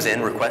client comes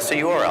in, requests a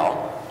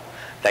URL,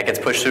 that gets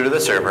pushed through to the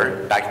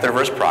server, back to the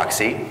reverse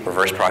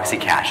proxy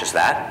caches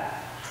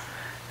that,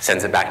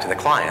 sends it back to the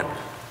client.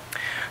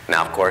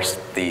 Now, of course,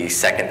 the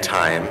second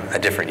time a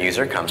different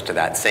user comes to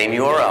that same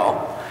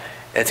URL,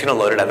 it's going to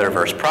load it out of the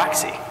reverse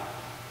proxy,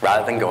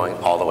 rather than going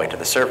all the way to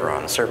the server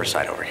on the server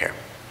side over here.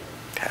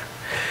 Okay.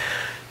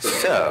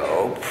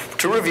 So,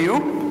 to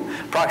review,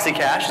 proxy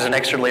cache is an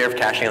extra layer of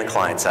caching on the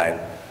client side.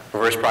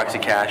 Reverse proxy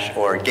cache,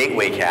 or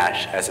gateway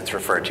cache, as it's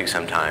referred to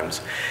sometimes,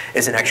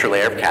 is an extra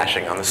layer of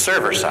caching on the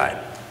server side.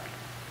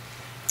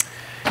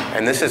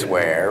 And this is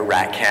where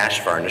rat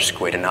cache, varnish,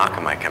 squid, and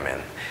Akamai come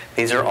in.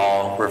 These are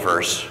all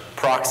reverse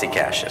proxy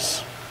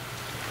caches.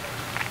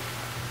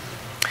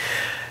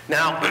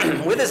 Now,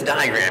 with this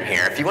diagram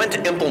here, if you went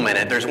to implement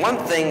it, there's one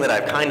thing that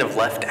I've kind of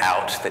left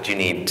out that you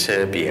need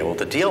to be able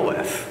to deal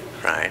with,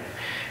 right?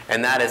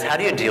 And that is, how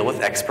do you deal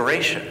with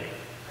expiration,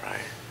 right?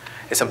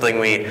 It's something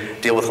we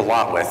deal with a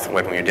lot with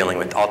when we're dealing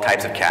with all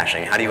types of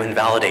caching. How do you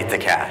invalidate the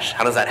cache?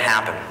 How does that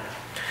happen?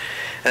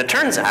 And it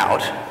turns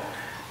out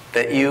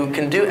that you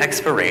can do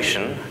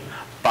expiration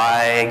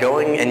by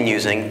going and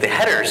using the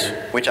headers,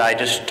 which I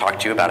just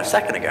talked to you about a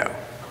second ago,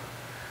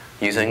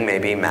 using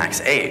maybe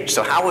max age.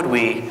 So how would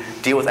we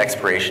deal with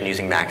expiration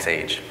using max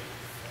age?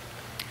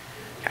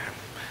 Okay.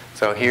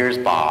 So here's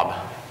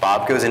Bob.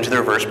 Bob goes into the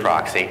reverse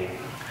proxy,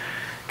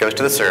 goes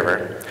to the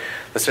server.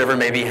 The server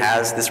maybe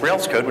has this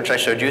Rails code, which I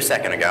showed you a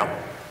second ago.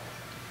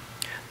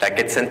 That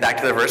gets sent back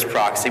to the reverse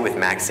proxy with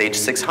max age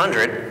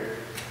 600.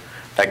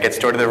 That gets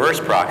stored to the reverse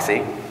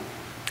proxy,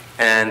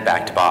 and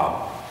back to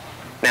Bob.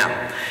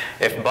 Now,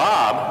 if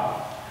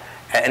Bob,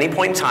 at any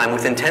point in time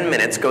within 10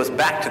 minutes, goes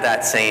back to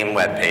that same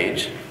web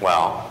page,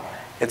 well,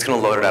 it's going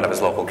to load it out of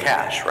his local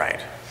cache,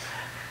 right?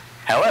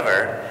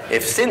 However,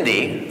 if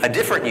Cindy, a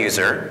different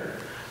user,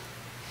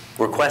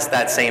 requests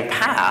that same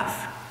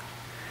path,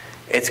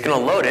 it's going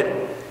to load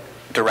it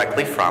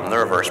directly from the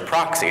reverse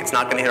proxy. It's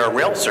not going to hit our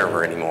Rails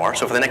server anymore,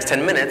 so for the next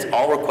 10 minutes,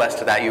 all requests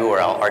to that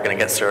URL are going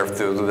to get served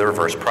through the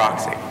reverse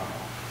proxy.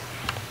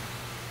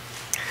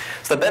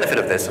 So the benefit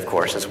of this, of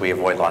course, is we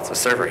avoid lots of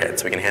server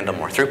hits. We can handle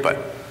more throughput.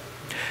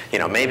 You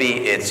know, maybe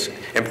it's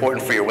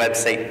important for your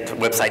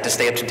website to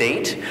stay up to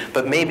date,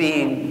 but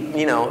maybe,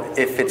 you know,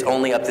 if it's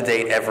only up to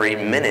date every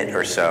minute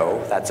or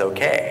so, that's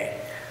okay.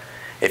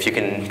 If you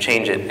can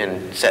change it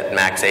and set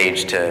max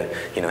age to,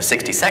 you know,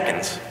 60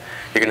 seconds,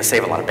 you're going to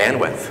save a lot of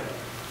bandwidth.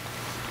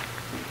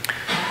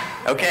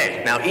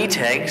 Okay, now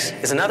e-tags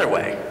is another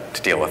way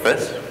to deal with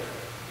this.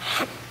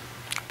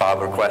 Bob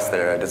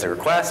does a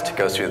request,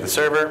 goes through the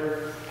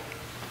server.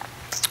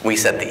 We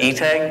set the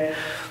e-tag,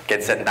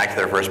 gets sent back to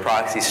the reverse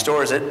proxy,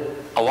 stores it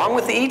along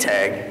with the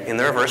e-tag in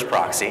the reverse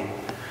proxy,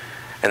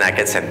 and that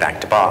gets sent back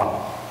to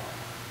Bob.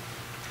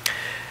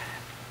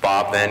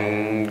 Bob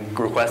then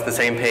requests the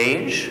same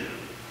page.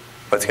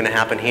 What's going to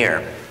happen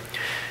here?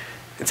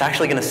 It's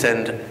actually going to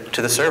send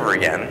to the server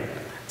again.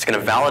 It's going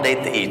to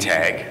validate the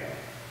e-tag,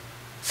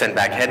 send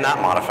back head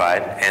not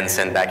modified, and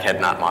send back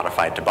head not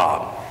modified to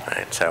Bob.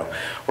 Right? So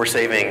we're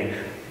saving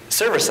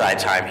server-side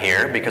time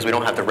here because we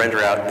don't have to render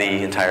out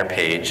the entire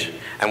page,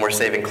 and we're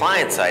saving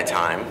client-side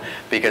time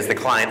because the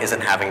client isn't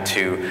having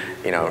to,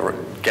 you know,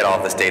 get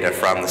all this data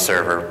from the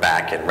server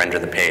back and render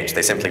the page.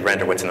 They simply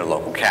render what's in the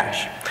local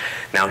cache.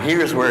 Now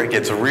here's where it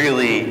gets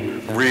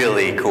really,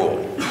 really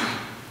cool.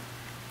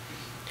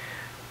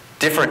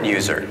 Different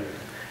user.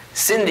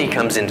 Cindy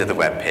comes into the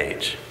web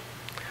page,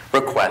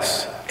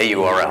 requests a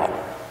URL.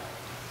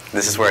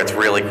 This is where it's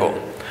really cool.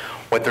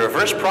 What the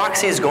reverse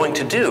proxy is going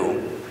to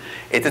do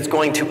is it's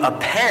going to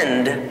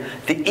append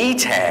the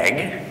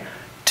e-tag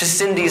to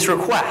Cindy's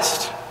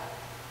request.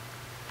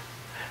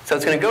 So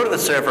it's going to go to the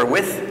server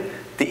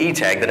with the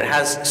e-tag that it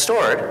has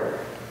stored.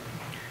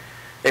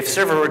 If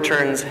server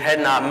returns head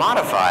not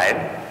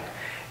modified,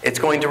 it's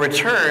going to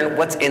return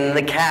what's in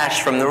the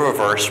cache from the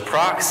reverse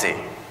proxy.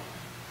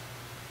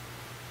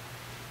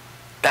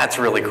 That's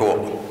really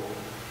cool.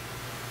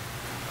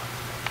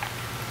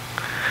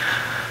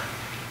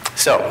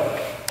 So,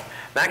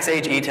 max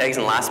age, e-tags,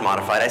 and last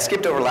modified. I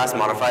skipped over last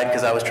modified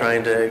because I was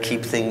trying to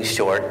keep things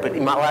short, but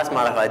last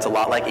modified is a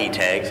lot like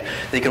e-tags.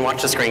 You can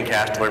watch the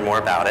screencast to learn more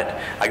about it.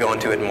 I go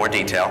into it in more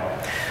detail.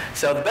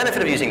 So the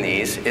benefit of using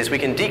these is we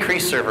can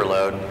decrease server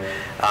load,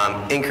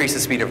 increase the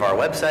speed of our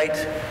website.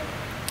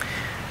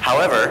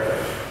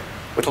 However,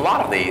 with a lot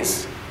of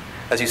these,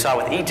 as you saw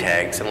with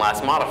e-tags and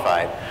last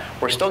modified,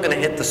 we're still going to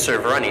hit the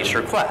server on each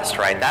request,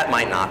 right? That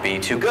might not be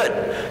too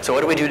good. So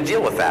what do we do to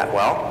deal with that?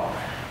 Well,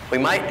 we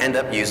might end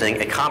up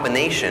using a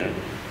combination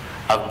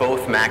of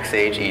both max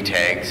age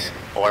e-tags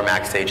or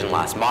max age and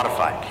last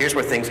modified. Here's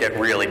where things get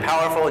really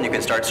powerful and you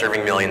can start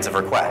serving millions of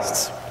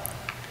requests.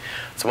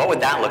 So what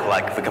would that look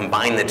like if we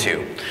combine the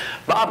two?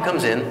 Bob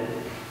comes in,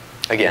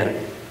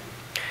 again,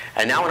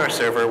 and now in our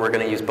server we're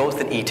going to use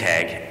both an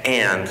e-tag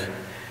and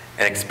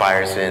an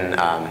expires in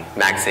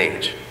max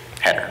age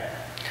header.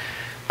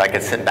 If I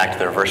could send back to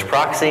the reverse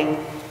proxy,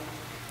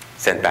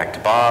 sent back to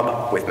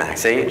Bob with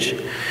max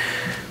age.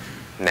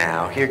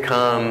 Now here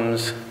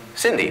comes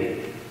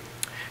Cindy.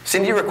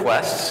 Cindy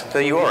requests the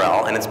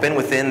URL, and it's been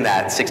within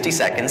that 60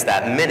 seconds,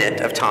 that minute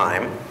of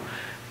time.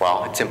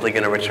 Well, it's simply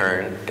going to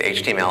return the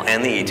HTML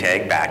and the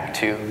e-tag back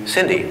to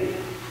Cindy.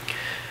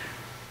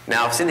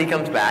 Now, if Cindy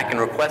comes back and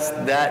requests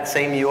that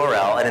same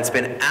URL, and it's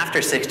been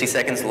after 60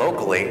 seconds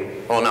locally,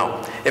 well,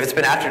 no, if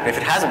it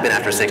hasn't been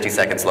after 60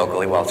 seconds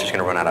locally, well, it's just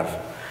going to run out of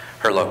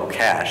her local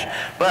cache.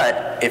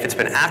 But if it's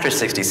been after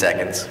 60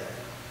 seconds,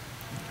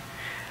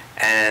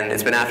 and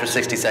it's been after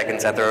 60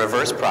 seconds at the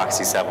reverse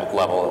proxy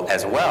level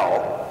as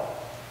well,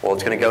 well,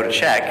 it's going to go to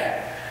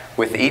check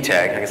with the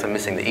e-tag. I guess I'm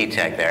missing the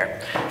e-tag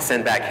there.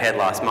 Send back head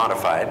loss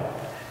modified,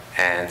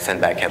 and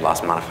send back head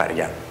loss modified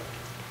again.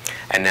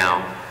 And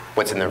now,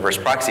 what's in the reverse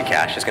proxy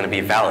cache is going to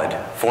be valid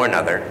for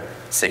another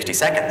 60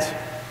 seconds.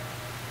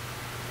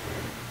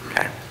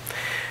 Okay.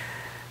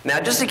 Now,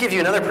 just to give you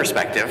another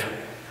perspective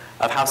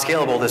of how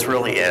scalable this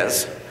really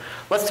is,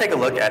 let's take a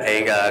look at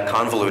a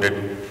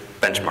convoluted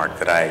benchmark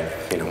that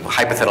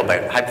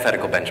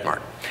hypothetical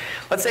benchmark.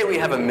 Let's say we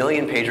have 1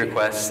 million page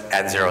requests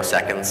at 0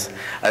 seconds,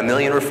 1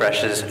 million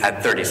refreshes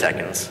at 30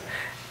 seconds,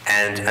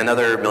 and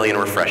another 1 million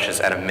refreshes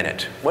at a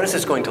minute. What is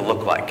this going to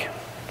look like?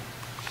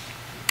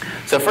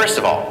 So first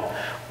of all,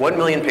 1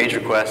 million page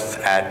requests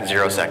at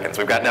 0 seconds.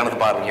 We've got down at the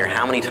bottom here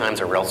how many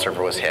times a Rails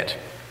server was hit.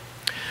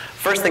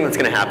 First thing that's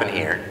going to happen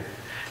here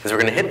is we're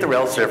going to hit the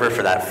Rails server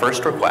for that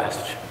first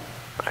request.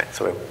 Right,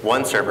 so we have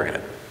 1 server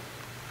hit.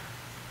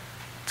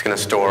 It's going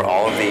to store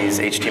all of these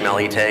HTML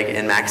e-tag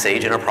in max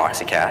age in our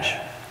proxy cache.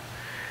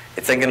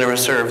 It's then going to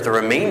reserve the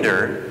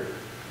remainder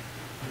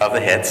of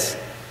the hits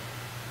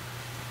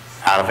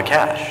out of a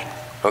cache.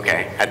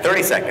 Okay, at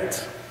 30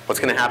 seconds, what's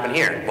going to happen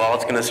here? Well,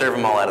 it's going to serve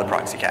them all out of the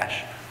proxy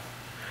cache.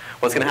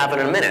 What's going to happen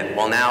in a minute?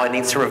 Well, now it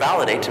needs to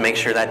revalidate to make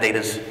sure that data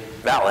is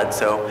valid.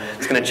 So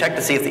it's going to check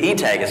to see if the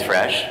e-tag is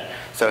fresh.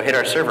 So hit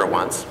our server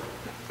once.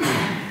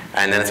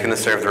 And then it's going to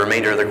serve the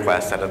remainder of the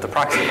request out of the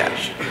proxy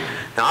cache.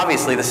 Now,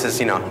 obviously, this is,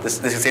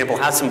 this example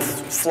has some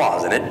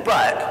flaws in it,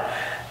 but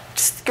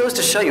just goes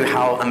to show you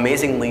how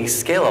amazingly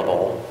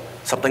scalable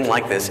something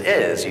like this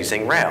is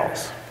using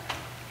Rails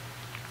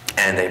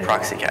and a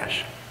proxy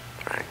cache.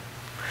 Right?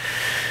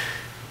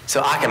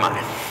 So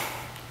Akamai.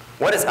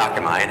 What is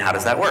Akamai and how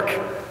does that work?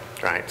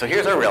 Right, so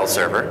here's our Rails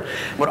server.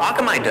 What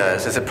Akamai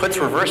does is it puts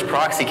reverse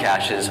proxy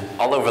caches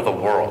all over the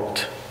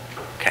world.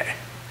 Okay.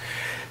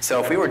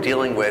 So if we were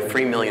dealing with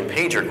 3 million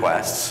page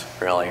requests,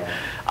 really,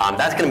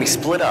 that's going to be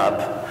split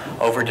up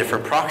over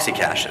different proxy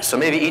caches. So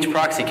maybe each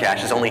proxy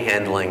cache is only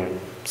handling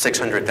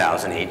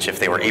 600,000 each if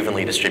they were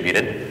evenly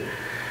distributed.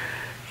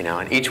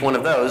 And each one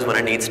of those, when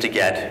it needs to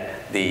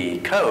get the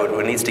code,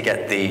 when it needs to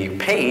get the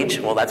page,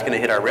 well, that's going to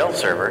hit our Rails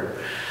server.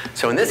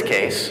 So in this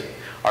case,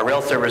 our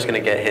Rails server is going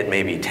to get hit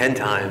maybe 10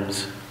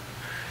 times.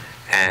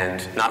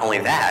 And not only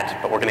that,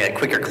 but we're going to get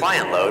quicker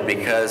client load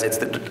because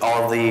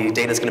all of the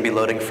data is going to be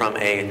loading from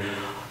a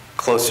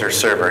closer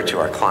server to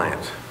our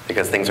client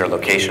because things are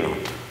locational.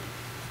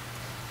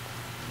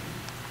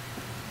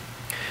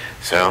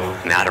 So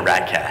now to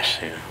rat cache.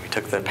 We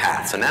took the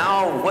path. So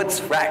now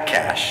what's rat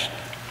cache?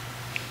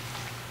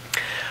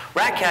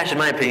 Rat cache, in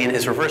my opinion,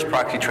 is reverse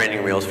proxy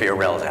training Rails for your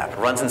Rails app. It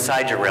runs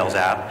inside your Rails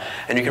app,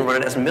 and you can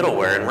run it as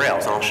middleware in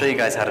Rails. And I'll show you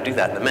guys how to do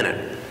that in a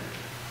minute.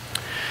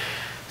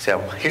 So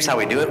here's how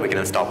we do it. We can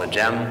install the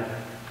gem.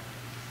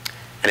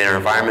 And in our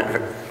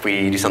environment,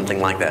 we do something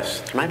like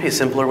this. There might be a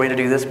simpler way to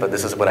do this, but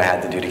this is what I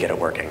had to do to get it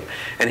working.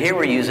 And here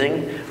we're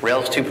using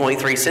Rails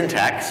 2.3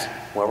 syntax,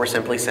 where we're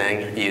simply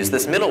saying, use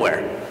this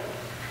middleware.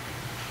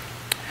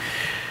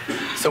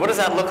 So what does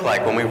that look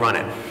like when we run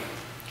it?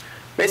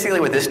 Basically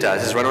what this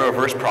does is run a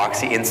reverse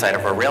proxy inside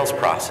of our Rails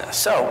process.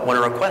 So when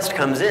a request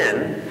comes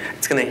in,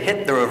 it's going to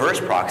hit the reverse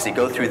proxy,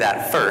 go through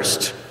that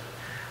first,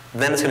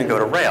 then it's going to go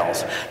to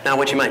Rails. Now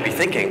what you might be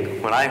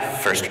thinking, what I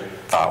first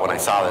thought when I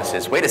saw this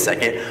is, wait a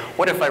second,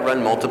 what if I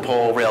run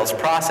multiple Rails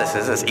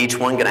processes? Is each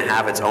one going to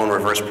have its own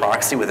reverse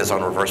proxy with its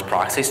own reverse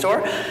proxy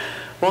store?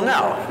 Well,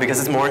 no, because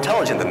it's more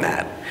intelligent than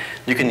that.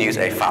 You can use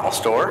a file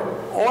store,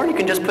 or you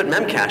can just put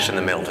memcache in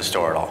the middle to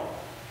store it all.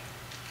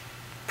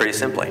 Pretty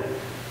simply.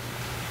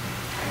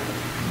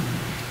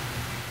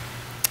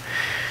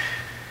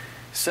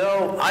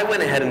 So I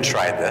went ahead and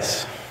tried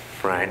this,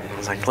 right? I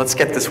was like, let's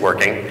get this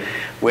working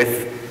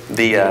with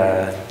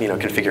the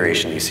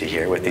configuration you see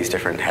here with these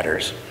different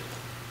headers.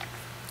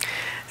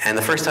 And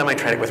the first time I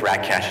tried it with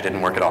rat cache, it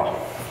didn't work at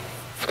all.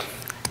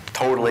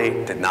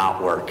 Totally did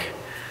not work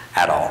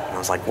at all. And I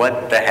was like,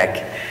 what the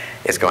heck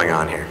is going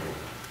on here?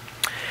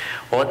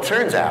 Well, it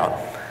turns out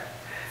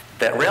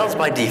that Rails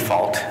by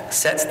default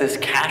sets this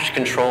cache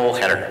control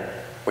header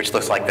which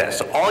looks like this.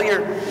 So all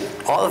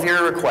of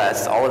your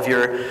requests, all of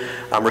your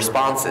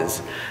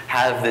responses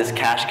have this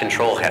cache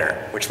control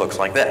header, which looks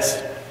like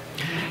this.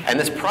 And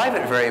this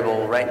private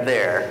variable right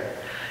there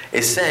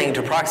is saying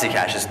to proxy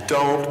caches,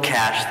 don't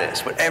cache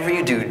this. Whatever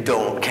you do,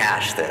 don't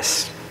cache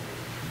this.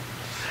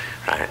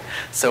 Right?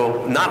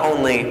 So not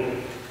only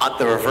on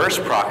the reverse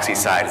proxy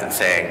side is it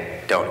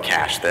saying, don't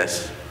cache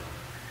this,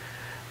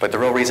 but the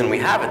real reason we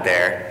have it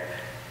there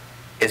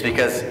is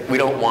because we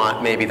don't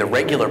want maybe the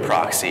regular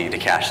proxy to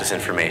cache this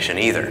information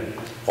either.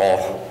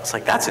 Well, it's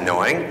like, that's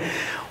annoying.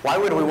 Why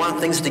would we want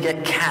things to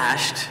get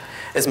cached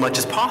as much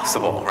as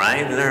possible,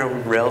 right?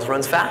 Rails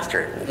runs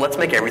faster. Let's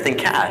make everything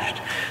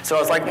cached. So I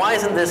was like, why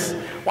isn't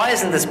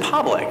this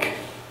public?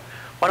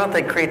 Why don't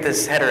they create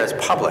this header as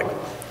public?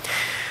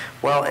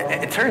 Well,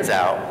 it turns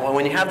out, well,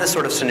 when you have this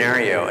sort of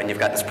scenario and you've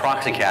got this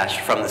proxy cache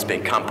from this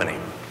big company,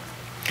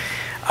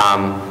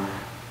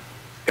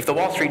 if the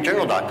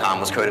WallStreetJournal.com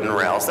was coded in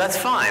Rails, that's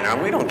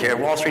fine. We don't care.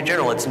 Wall Street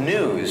Journal, it's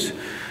news.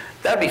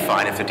 That would be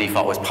fine if the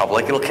default was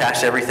public. It'll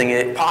cache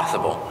everything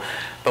possible.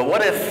 But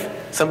what if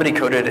somebody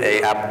coded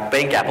a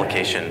bank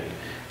application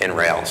in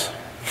Rails?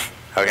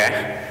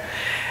 Okay?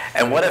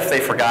 And what if they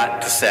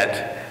forgot to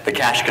set the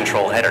cache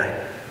control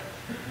header?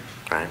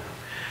 Right?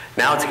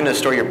 Now it's going to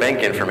store your bank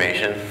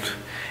information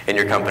in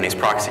your company's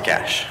proxy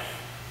cache.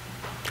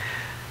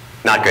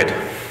 Not good,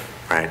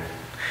 right?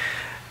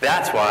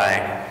 That's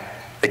why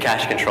the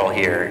cache control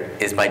here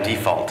is by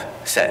default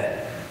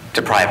set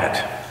to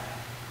private.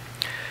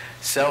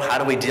 So how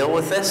do we deal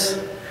with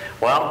this?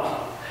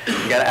 Well,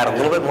 you got to add a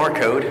little bit more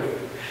code.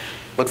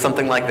 Looks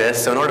something like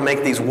this. So in order to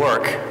make these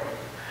work,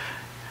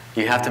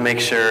 you have to make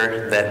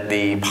sure that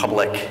the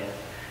public,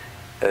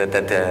 that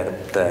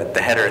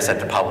the header is set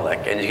to public,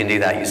 and you can do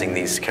that using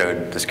this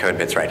code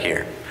bits right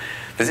here.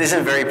 This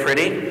isn't very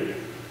pretty.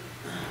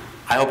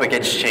 I hope it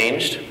gets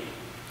changed.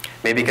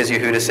 Maybe because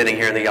Yehuda's sitting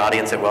here in the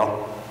audience, it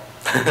will.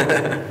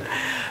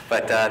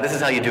 But this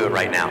is how you do it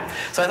right now.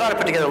 So I thought I'd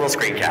put together a little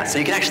screencast so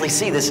you can actually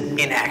see this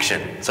in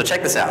action. So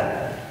check this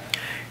out.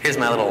 Here's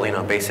my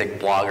little, basic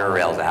Blogger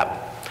Rails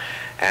app,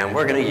 and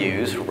we're going to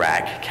use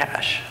rag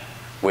cache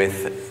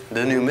with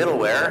the new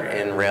middleware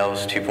in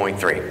Rails 2.3.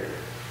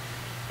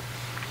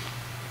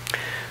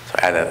 So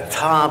add that at the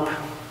top.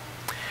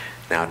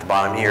 Now at the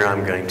bottom here,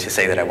 I'm going to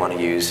say that I want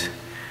to use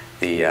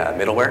the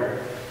middleware.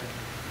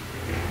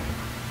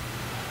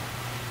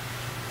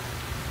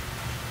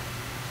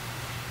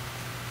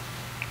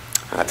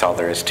 That's all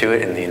there is to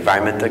it in the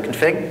environment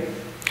config.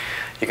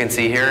 You can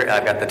see here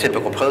I've got the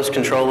typical post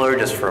controller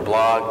just for a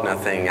blog,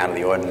 nothing out of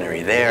the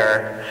ordinary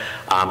there.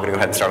 I'm going to go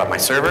ahead and start up my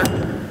server.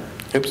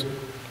 Oops.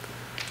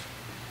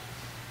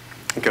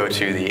 Go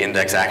to the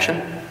index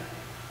action.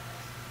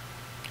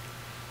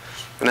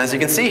 And as you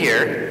can see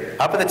here,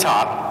 up at the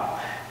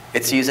top,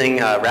 it's using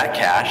rat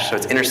cache, so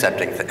it's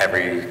intercepting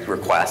every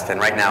request. And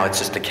right now it's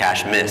just a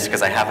cache miss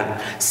because I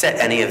haven't set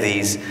any of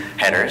these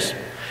headers.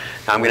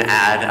 Now I'm going to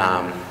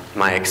add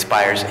my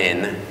expires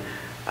in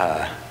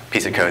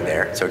piece of code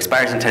there. So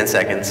expires in 10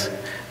 seconds.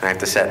 And I have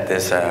to set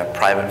this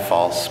private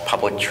false,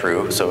 public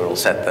true, so it'll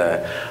set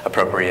the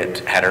appropriate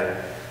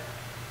header.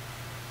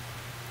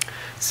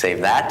 Save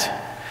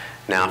that.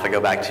 Now if I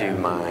go back to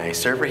my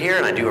server here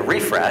and I do a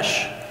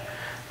refresh,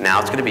 now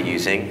it's going to be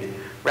using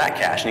rat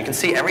cache. And you can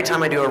see every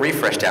time I do a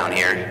refresh down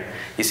here,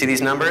 you see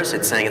these numbers?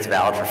 It's saying it's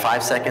valid for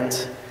 5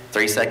 seconds,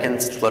 3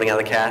 seconds, it's loading out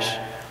of the cache,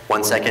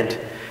 1 second,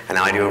 and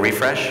now I do a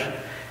refresh.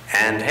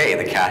 And hey,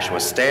 the cache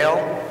was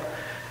stale.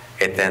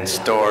 It then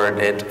stored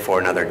it for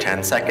another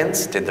 10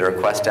 seconds, did the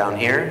request down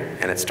here,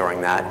 and it's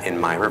storing that in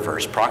my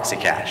reverse proxy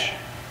cache.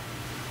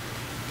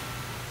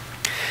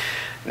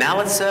 Now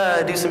let's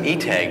do some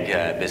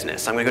etag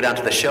business. I'm going to go down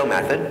to the show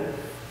method,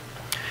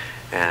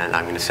 and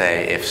I'm going to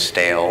say if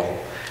stale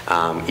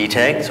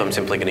etag. So I'm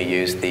simply going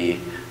to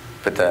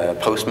put the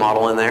post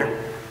model in there.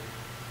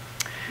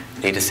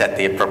 Need to set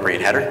the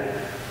appropriate header.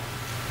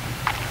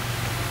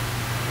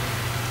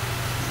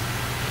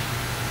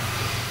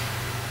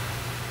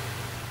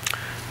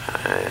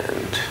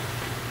 And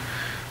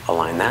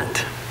align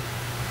that.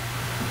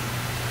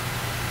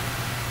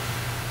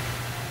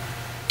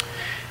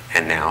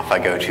 And now if I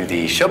go to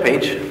the show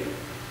page,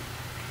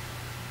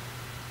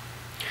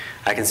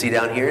 I can see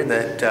down here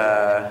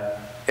that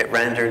it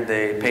rendered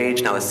the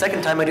page. Now the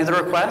second time I do the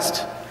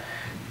request,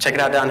 check it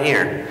out down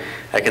here.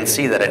 I can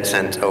see that it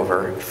sent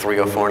over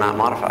 304 not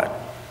modified.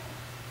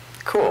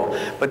 Cool,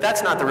 but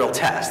that's not the real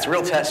test. The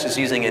real test is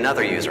using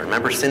another user.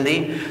 Remember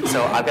Cindy?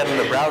 So I've got in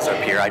the browser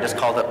up here, I just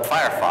called up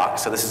Firefox.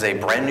 So this is a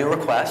brand new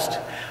request.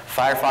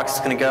 Firefox is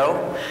going to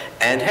go,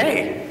 and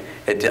hey,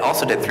 it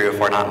also did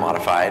 304 not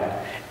modified,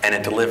 and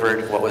it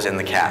delivered what was in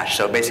the cache.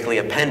 So it basically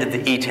appended the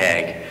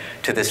etag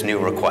to this new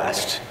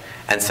request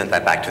and sent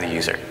that back to the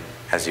user,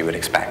 as you would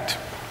expect.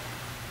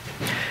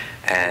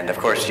 And of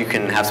course, you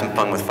can have some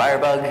fun with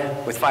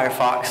Firebug, with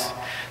Firefox.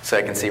 So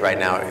I can see right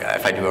now,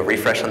 if I do a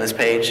refresh on this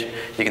page,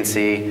 you can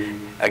see,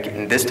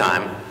 again, this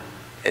time,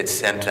 it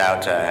sent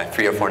out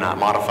 304 not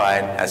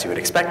modified, as you would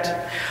expect,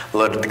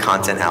 loaded the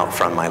content out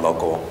from my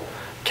local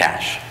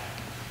cache.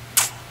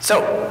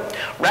 So,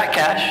 Rat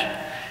Cache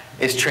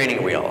is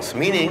training wheels,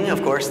 meaning,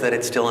 of course, that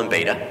it's still in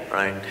beta,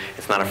 right?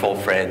 It's not a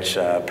full-fledged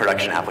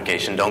production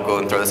application. Don't go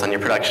and throw this on your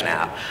production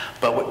app.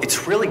 But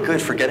it's really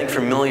good for getting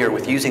familiar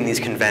with using these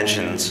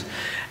conventions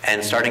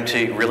and starting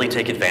to really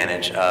take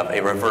advantage of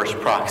a reverse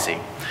proxy.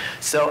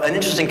 So an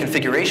interesting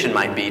configuration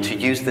might be to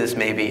use this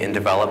maybe in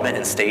development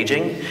and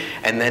staging,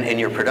 and then in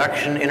your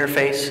production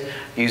interface,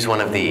 use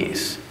one of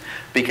these.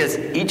 Because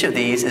each of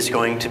these is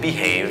going to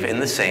behave in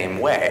the same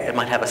way. It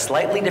might have a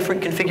slightly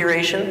different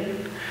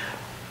configuration,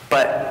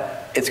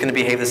 but it's going to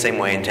behave the same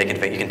way, and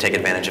you can take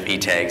advantage of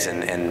e-tags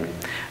and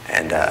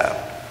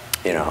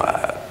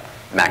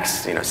max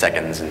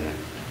seconds and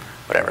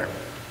whatever.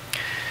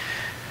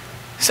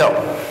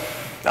 So,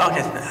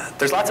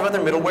 there's lots of other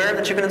middleware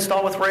that you can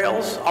install with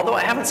Rails, although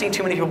I haven't seen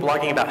too many people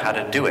blogging about how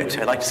to do it.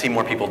 I'd like to see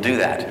more people do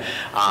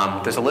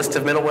that. There's a list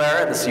of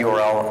middleware. This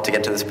URL to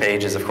get to this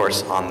page is, of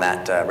course, on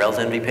that Rails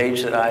Envy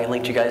page that I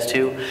linked you guys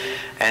to.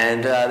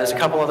 And there's a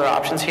couple other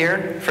options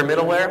here for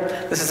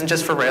middleware. This isn't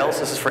just for Rails.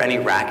 This is for any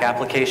rack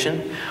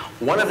application.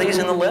 One of these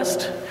in the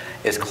list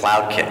is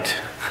CloudKit.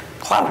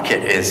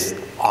 CloudKit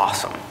is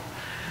awesome.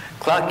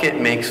 CloudKit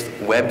makes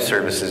web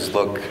services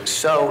look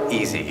so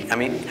easy. I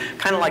mean,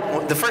 kind of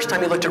like the first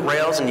time you looked at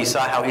Rails and you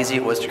saw how easy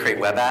it was to create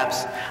web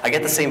apps, I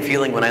get the same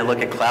feeling when I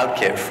look at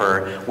CloudKit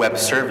for web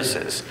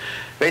services.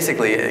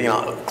 Basically,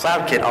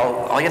 CloudKit,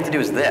 all you have to do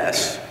is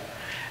this,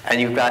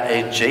 and you've got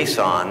a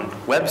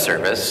JSON web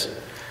service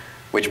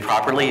which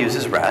properly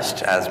uses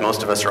REST, as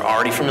most of us are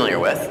already familiar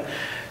with,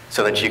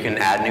 so that you can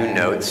add new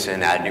notes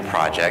and add new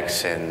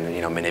projects and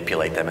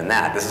manipulate them in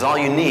that. This is all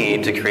you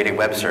need to create a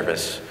web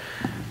service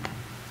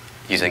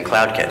using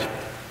CloudKit.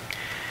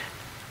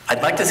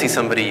 I'd like to see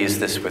somebody use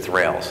this with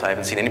Rails. I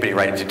haven't seen anybody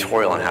write a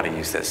tutorial on how to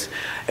use this.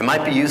 It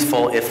might be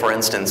useful if, for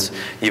instance,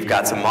 you've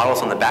got some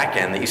models on the back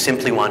end that you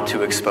simply want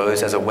to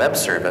expose as a web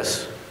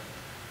service,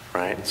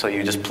 right? So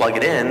you just plug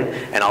it in,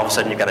 and all of a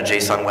sudden you've got a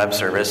JSON web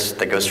service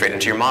that goes straight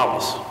into your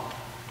models.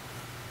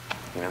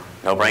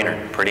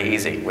 No-brainer, pretty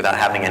easy, without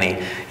having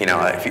any,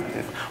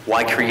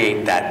 why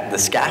create the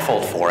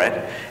scaffold for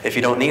it if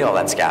you don't need all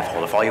that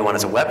scaffold? If all you want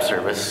is a web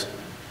service,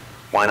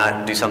 why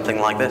not do something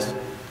like this?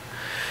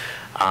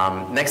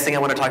 Next thing I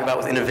want to talk about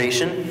with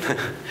innovation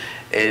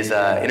is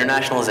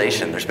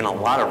internationalization. There's been a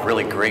lot of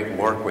really great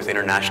work with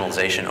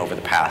internationalization over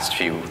the past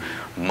few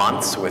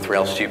months with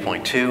Rails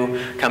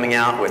 2.2 coming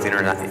out with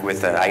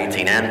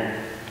I18N.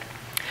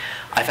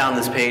 I found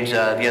this page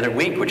the other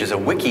week, which is a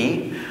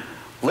wiki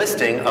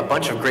listing a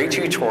bunch of great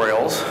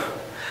tutorials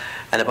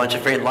and a bunch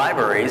of great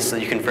libraries so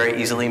you can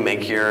very easily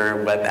make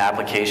your web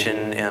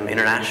application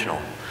international.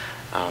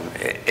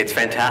 It's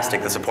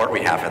fantastic, the support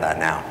we have for that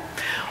now.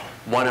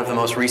 One of the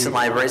most recent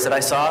libraries that I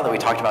saw that we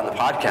talked about in the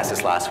podcast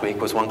this last week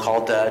was one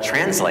called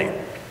Translate.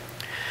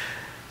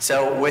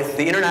 So with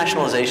the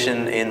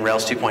internationalization in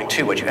Rails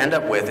 2.2, what you end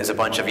up with is a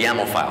bunch of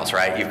YAML files,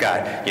 right? You've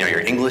got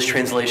your English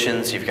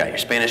translations, you've got your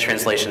Spanish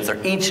translations,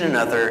 they're each in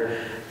another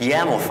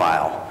YAML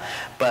file.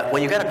 But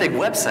when you've got a big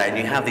website and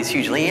you have these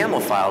huge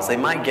YAML files, they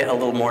might get a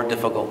little more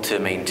difficult to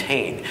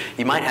maintain.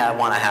 You might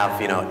want to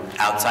have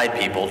outside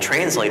people,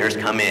 translators,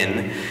 come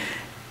in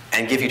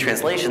and give you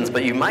translations,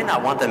 but you might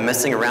not want them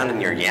messing around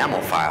in your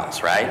YAML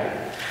files,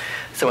 right?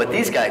 So what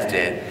these guys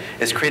did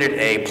is created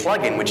a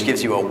plugin which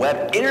gives you a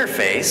web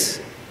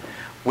interface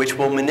which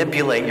will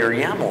manipulate your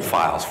YAML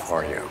files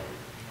for you.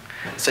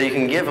 So you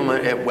can give them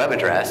a web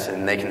address,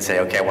 and they can say,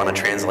 okay, I want to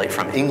translate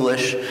from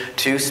English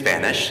to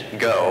Spanish,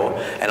 go,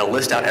 and it'll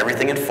list out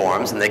everything in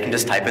forms, and they can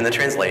just type in the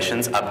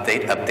translations,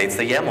 updates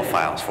the YAML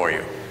files for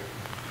you.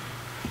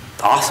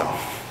 Awesome.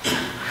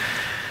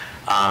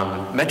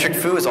 Metric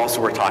Foo is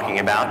also worth talking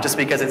about, just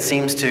because it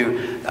seems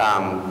to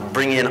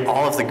bring in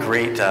all of the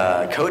great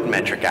code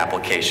metric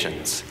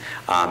applications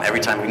every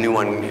time a new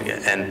one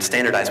and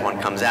standardized one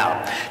comes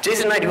out.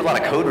 Jason and I do a lot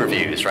of code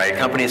reviews, right?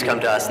 Companies come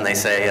to us and they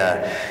say,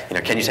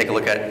 can you take a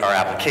look at our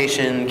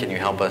application? Can you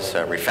help us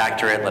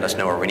refactor it? Let us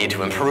know where we need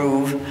to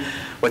improve.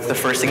 What's the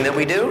first thing that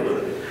we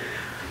do?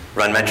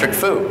 Run Metric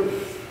Foo,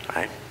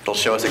 right? It'll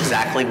show us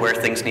exactly where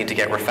things need to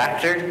get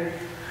refactored,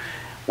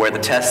 where the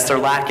tests are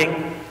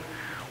lacking,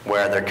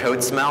 where their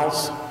code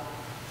smells,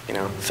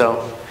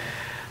 So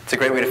it's a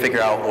great way to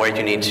figure out where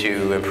you need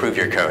to improve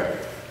your code,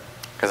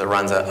 because it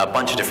runs a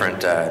bunch of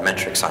different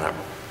metrics on it.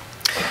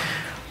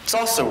 It's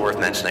also worth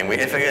mentioning,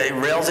 if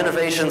Rails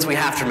innovations, we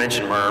have to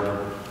mention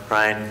MERB,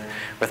 right?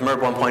 With MERB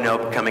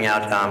 1.0 coming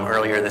out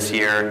earlier this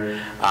year,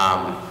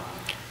 and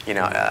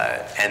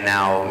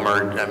now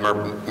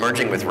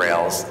merging with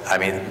Rails, I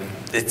mean,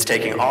 it's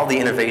taking all the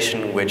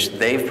innovation which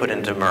they've put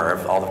into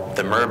MERB,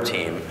 the MERB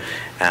team,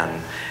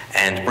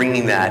 and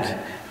bringing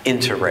that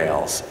into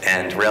Rails,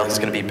 and Rails is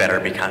going to be better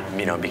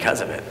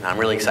because of it. I'm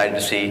really excited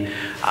to see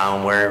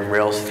where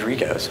Rails 3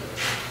 goes.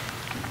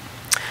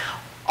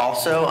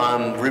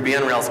 Also, Ruby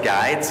on Rails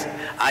guides.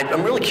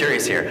 I'm really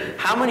curious here.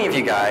 How many of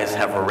you guys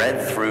have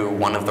read through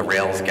one of the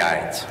Rails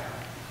guides?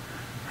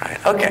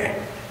 Right.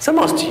 Okay. So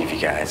most of you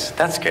guys.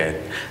 That's good.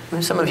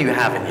 Some of you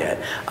haven't yet.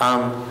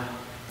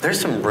 there's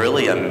some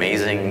really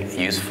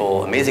amazingly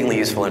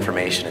useful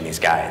information in these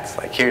guides.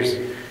 Like here's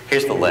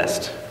the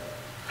list.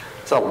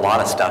 There's a lot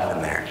of stuff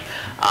in there.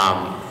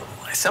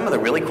 Some of the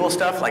really cool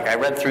stuff, like I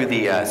read through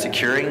the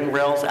Securing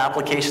Rails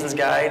Applications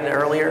Guide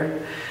earlier.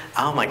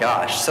 Oh my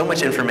gosh, so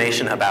much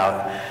information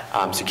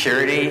about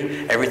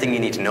security, everything you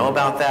need to know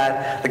about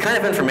that. The kind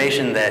of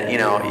information that,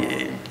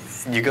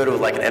 you go to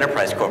like an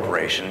enterprise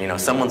corporation,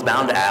 someone's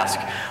bound to ask,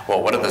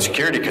 well, what are the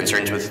security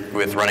concerns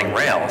with running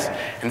Rails?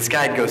 And this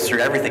guide goes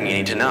through everything you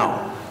need to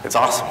know. It's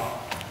awesome.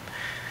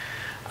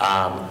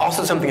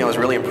 Also something I was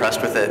really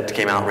impressed with that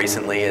came out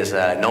recently is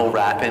Noel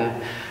Rappin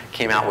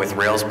came out with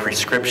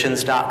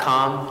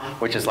railsprescriptions.com,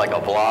 which is like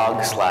a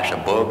blog slash a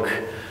book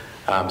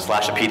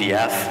slash a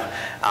PDF.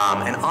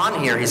 And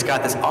on here, he's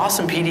got this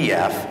awesome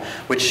PDF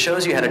which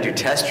shows you how to do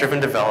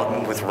test-driven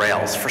development with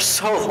Rails. For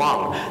so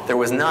long, there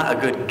was not a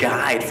good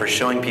guide for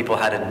showing people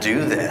how to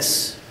do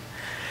this.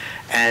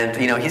 And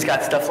he's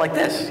got stuff like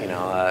this,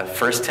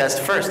 first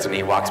test first, and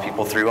he walks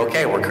people through,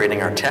 okay, we're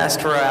creating our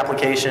test for our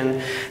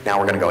application, now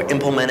we're gonna go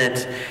implement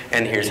it,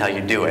 and here's how you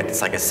do it.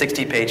 It's like a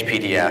 60-page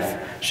PDF,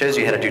 shows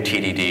you how to do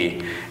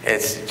TDD.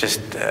 It's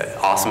just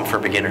awesome for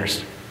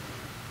beginners.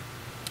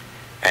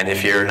 And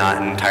if you're not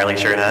entirely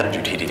sure how to do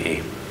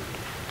TDD.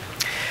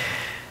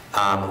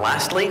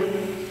 Lastly,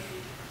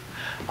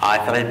 I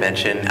thought I'd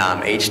mention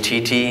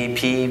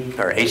HTT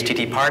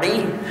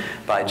Party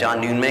by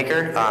John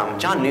Noonmaker.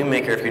 John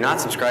Noonmaker, if you're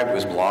not subscribed to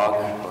his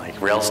blog, like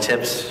Rails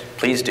Tips,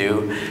 please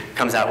do.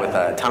 Comes out with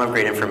a ton of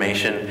great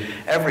information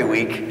every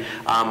week.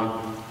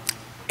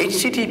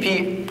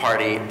 HTTP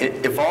Party,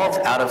 it evolved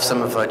out of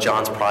some of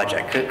John's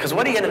project. Because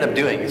what he ended up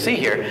doing, you see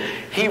here,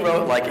 he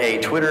wrote like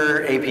a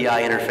Twitter API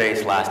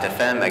interface,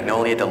 Last.fm,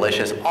 Magnolia,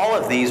 Delicious, all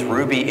of these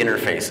Ruby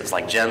interfaces,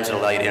 like gems that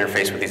allow you to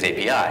interface with these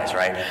APIs,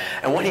 right?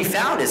 And what he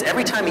found is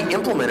every time he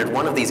implemented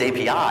one of these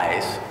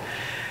APIs,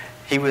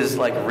 he was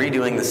like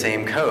redoing the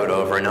same code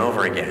over and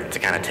over again to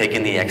kind of take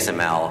in the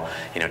XML,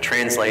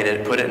 translate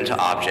it, put it into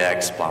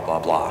objects, blah, blah,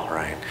 blah,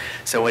 right?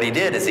 So what he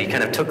did is he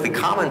kind of took the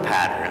common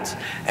patterns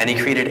and he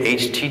created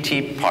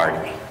HTTP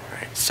Party,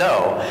 right?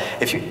 So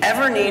if you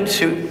ever need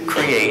to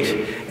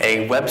create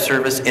a web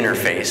service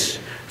interface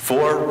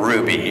for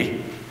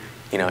Ruby,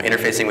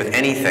 interfacing with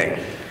anything,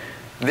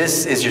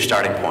 this is your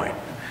starting point.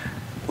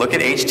 Look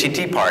at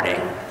HTTP Party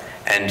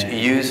and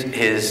use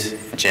his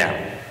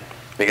gem,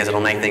 because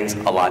it'll make things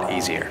a lot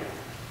easier.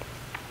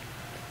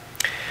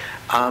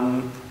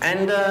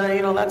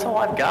 That's all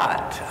I've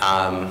got.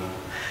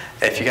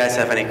 If you guys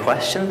have any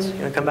questions, you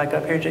want to come back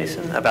up here,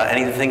 Jason, about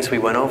any of the things we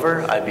went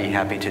over, I'd be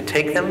happy to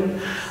take them.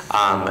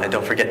 And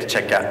don't forget to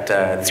check out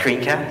the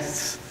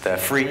screencasts, the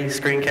free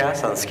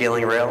screencasts on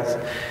scaling Rails.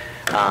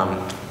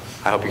 I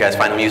hope you guys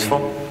find them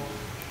useful.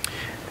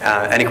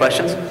 Any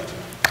questions?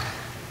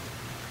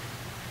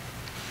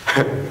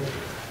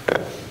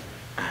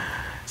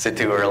 Is it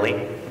too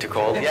early? Too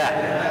cold?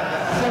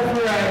 Yeah. So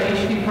for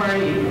HTTP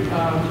Party,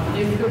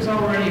 if there's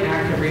already an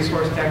active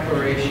resource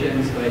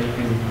declaration so that you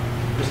can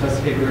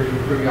resuscitate the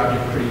Ruby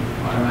object pretty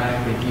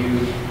automatically,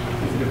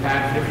 is it a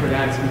bad fit for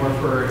that? It's more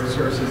for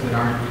services that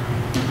aren't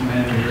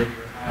implemented in Ruby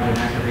or have an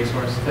active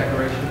resource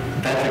declaration?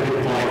 That's a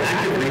good point.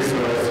 Active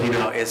resource,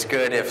 is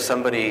good if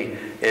somebody,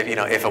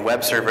 if a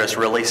web service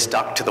really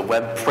stuck to the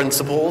web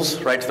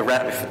principles, right, to the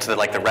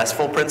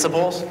RESTful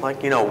principles,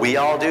 like we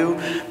all do.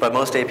 But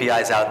most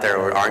APIs out there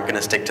aren't going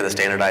to stick to the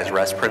standardized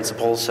REST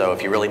principles. So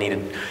if you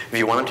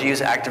wanted to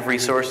use active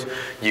resource,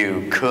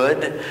 you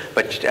could,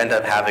 but you'd end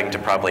up having to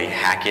probably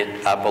hack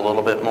it up a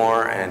little bit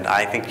more. And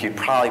I think you'd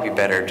probably be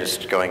better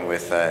just going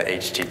with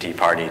HTTP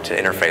Party to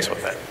interface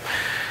with it.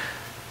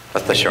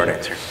 That's the short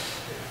answer.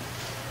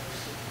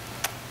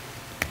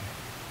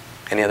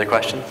 Any other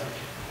questions?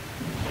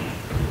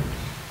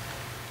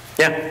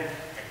 Yeah?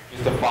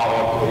 Just to follow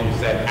up on what you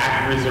said,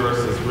 active resource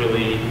is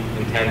really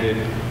intended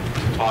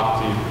to talk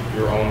to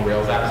your own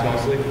Rails apps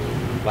mostly.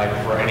 Like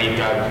for any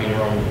API between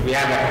your own. We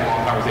had a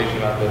long conversation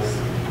about this.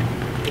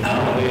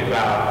 Really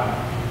about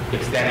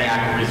extending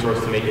active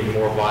resource to make it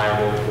more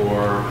viable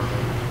for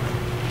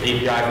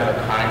APIs that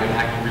are kind of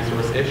active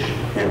resource-ish.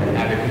 And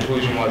the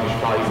conclusion was you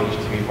should probably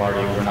use HTTP Party.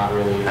 We're not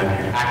really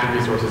active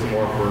resource is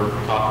more for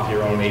talking to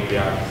your own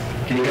APIs.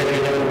 Can you guys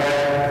get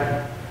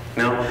that?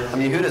 No?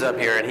 Yehuda's up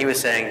here, and he was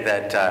saying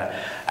that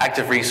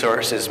active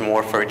resource is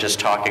more for just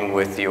talking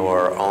with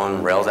your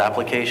own Rails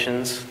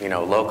applications,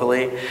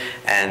 locally.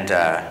 And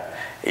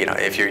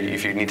if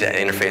you need to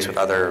interface with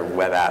other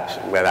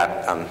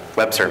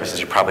web services,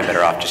 you're probably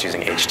better off just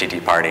using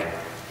HTTP Party.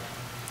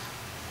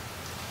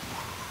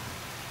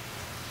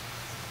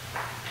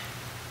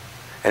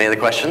 Any other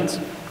questions?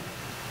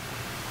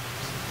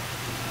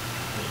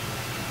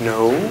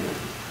 No?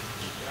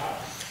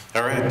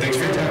 All right, thanks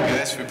for your time,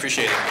 guys. We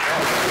appreciate it.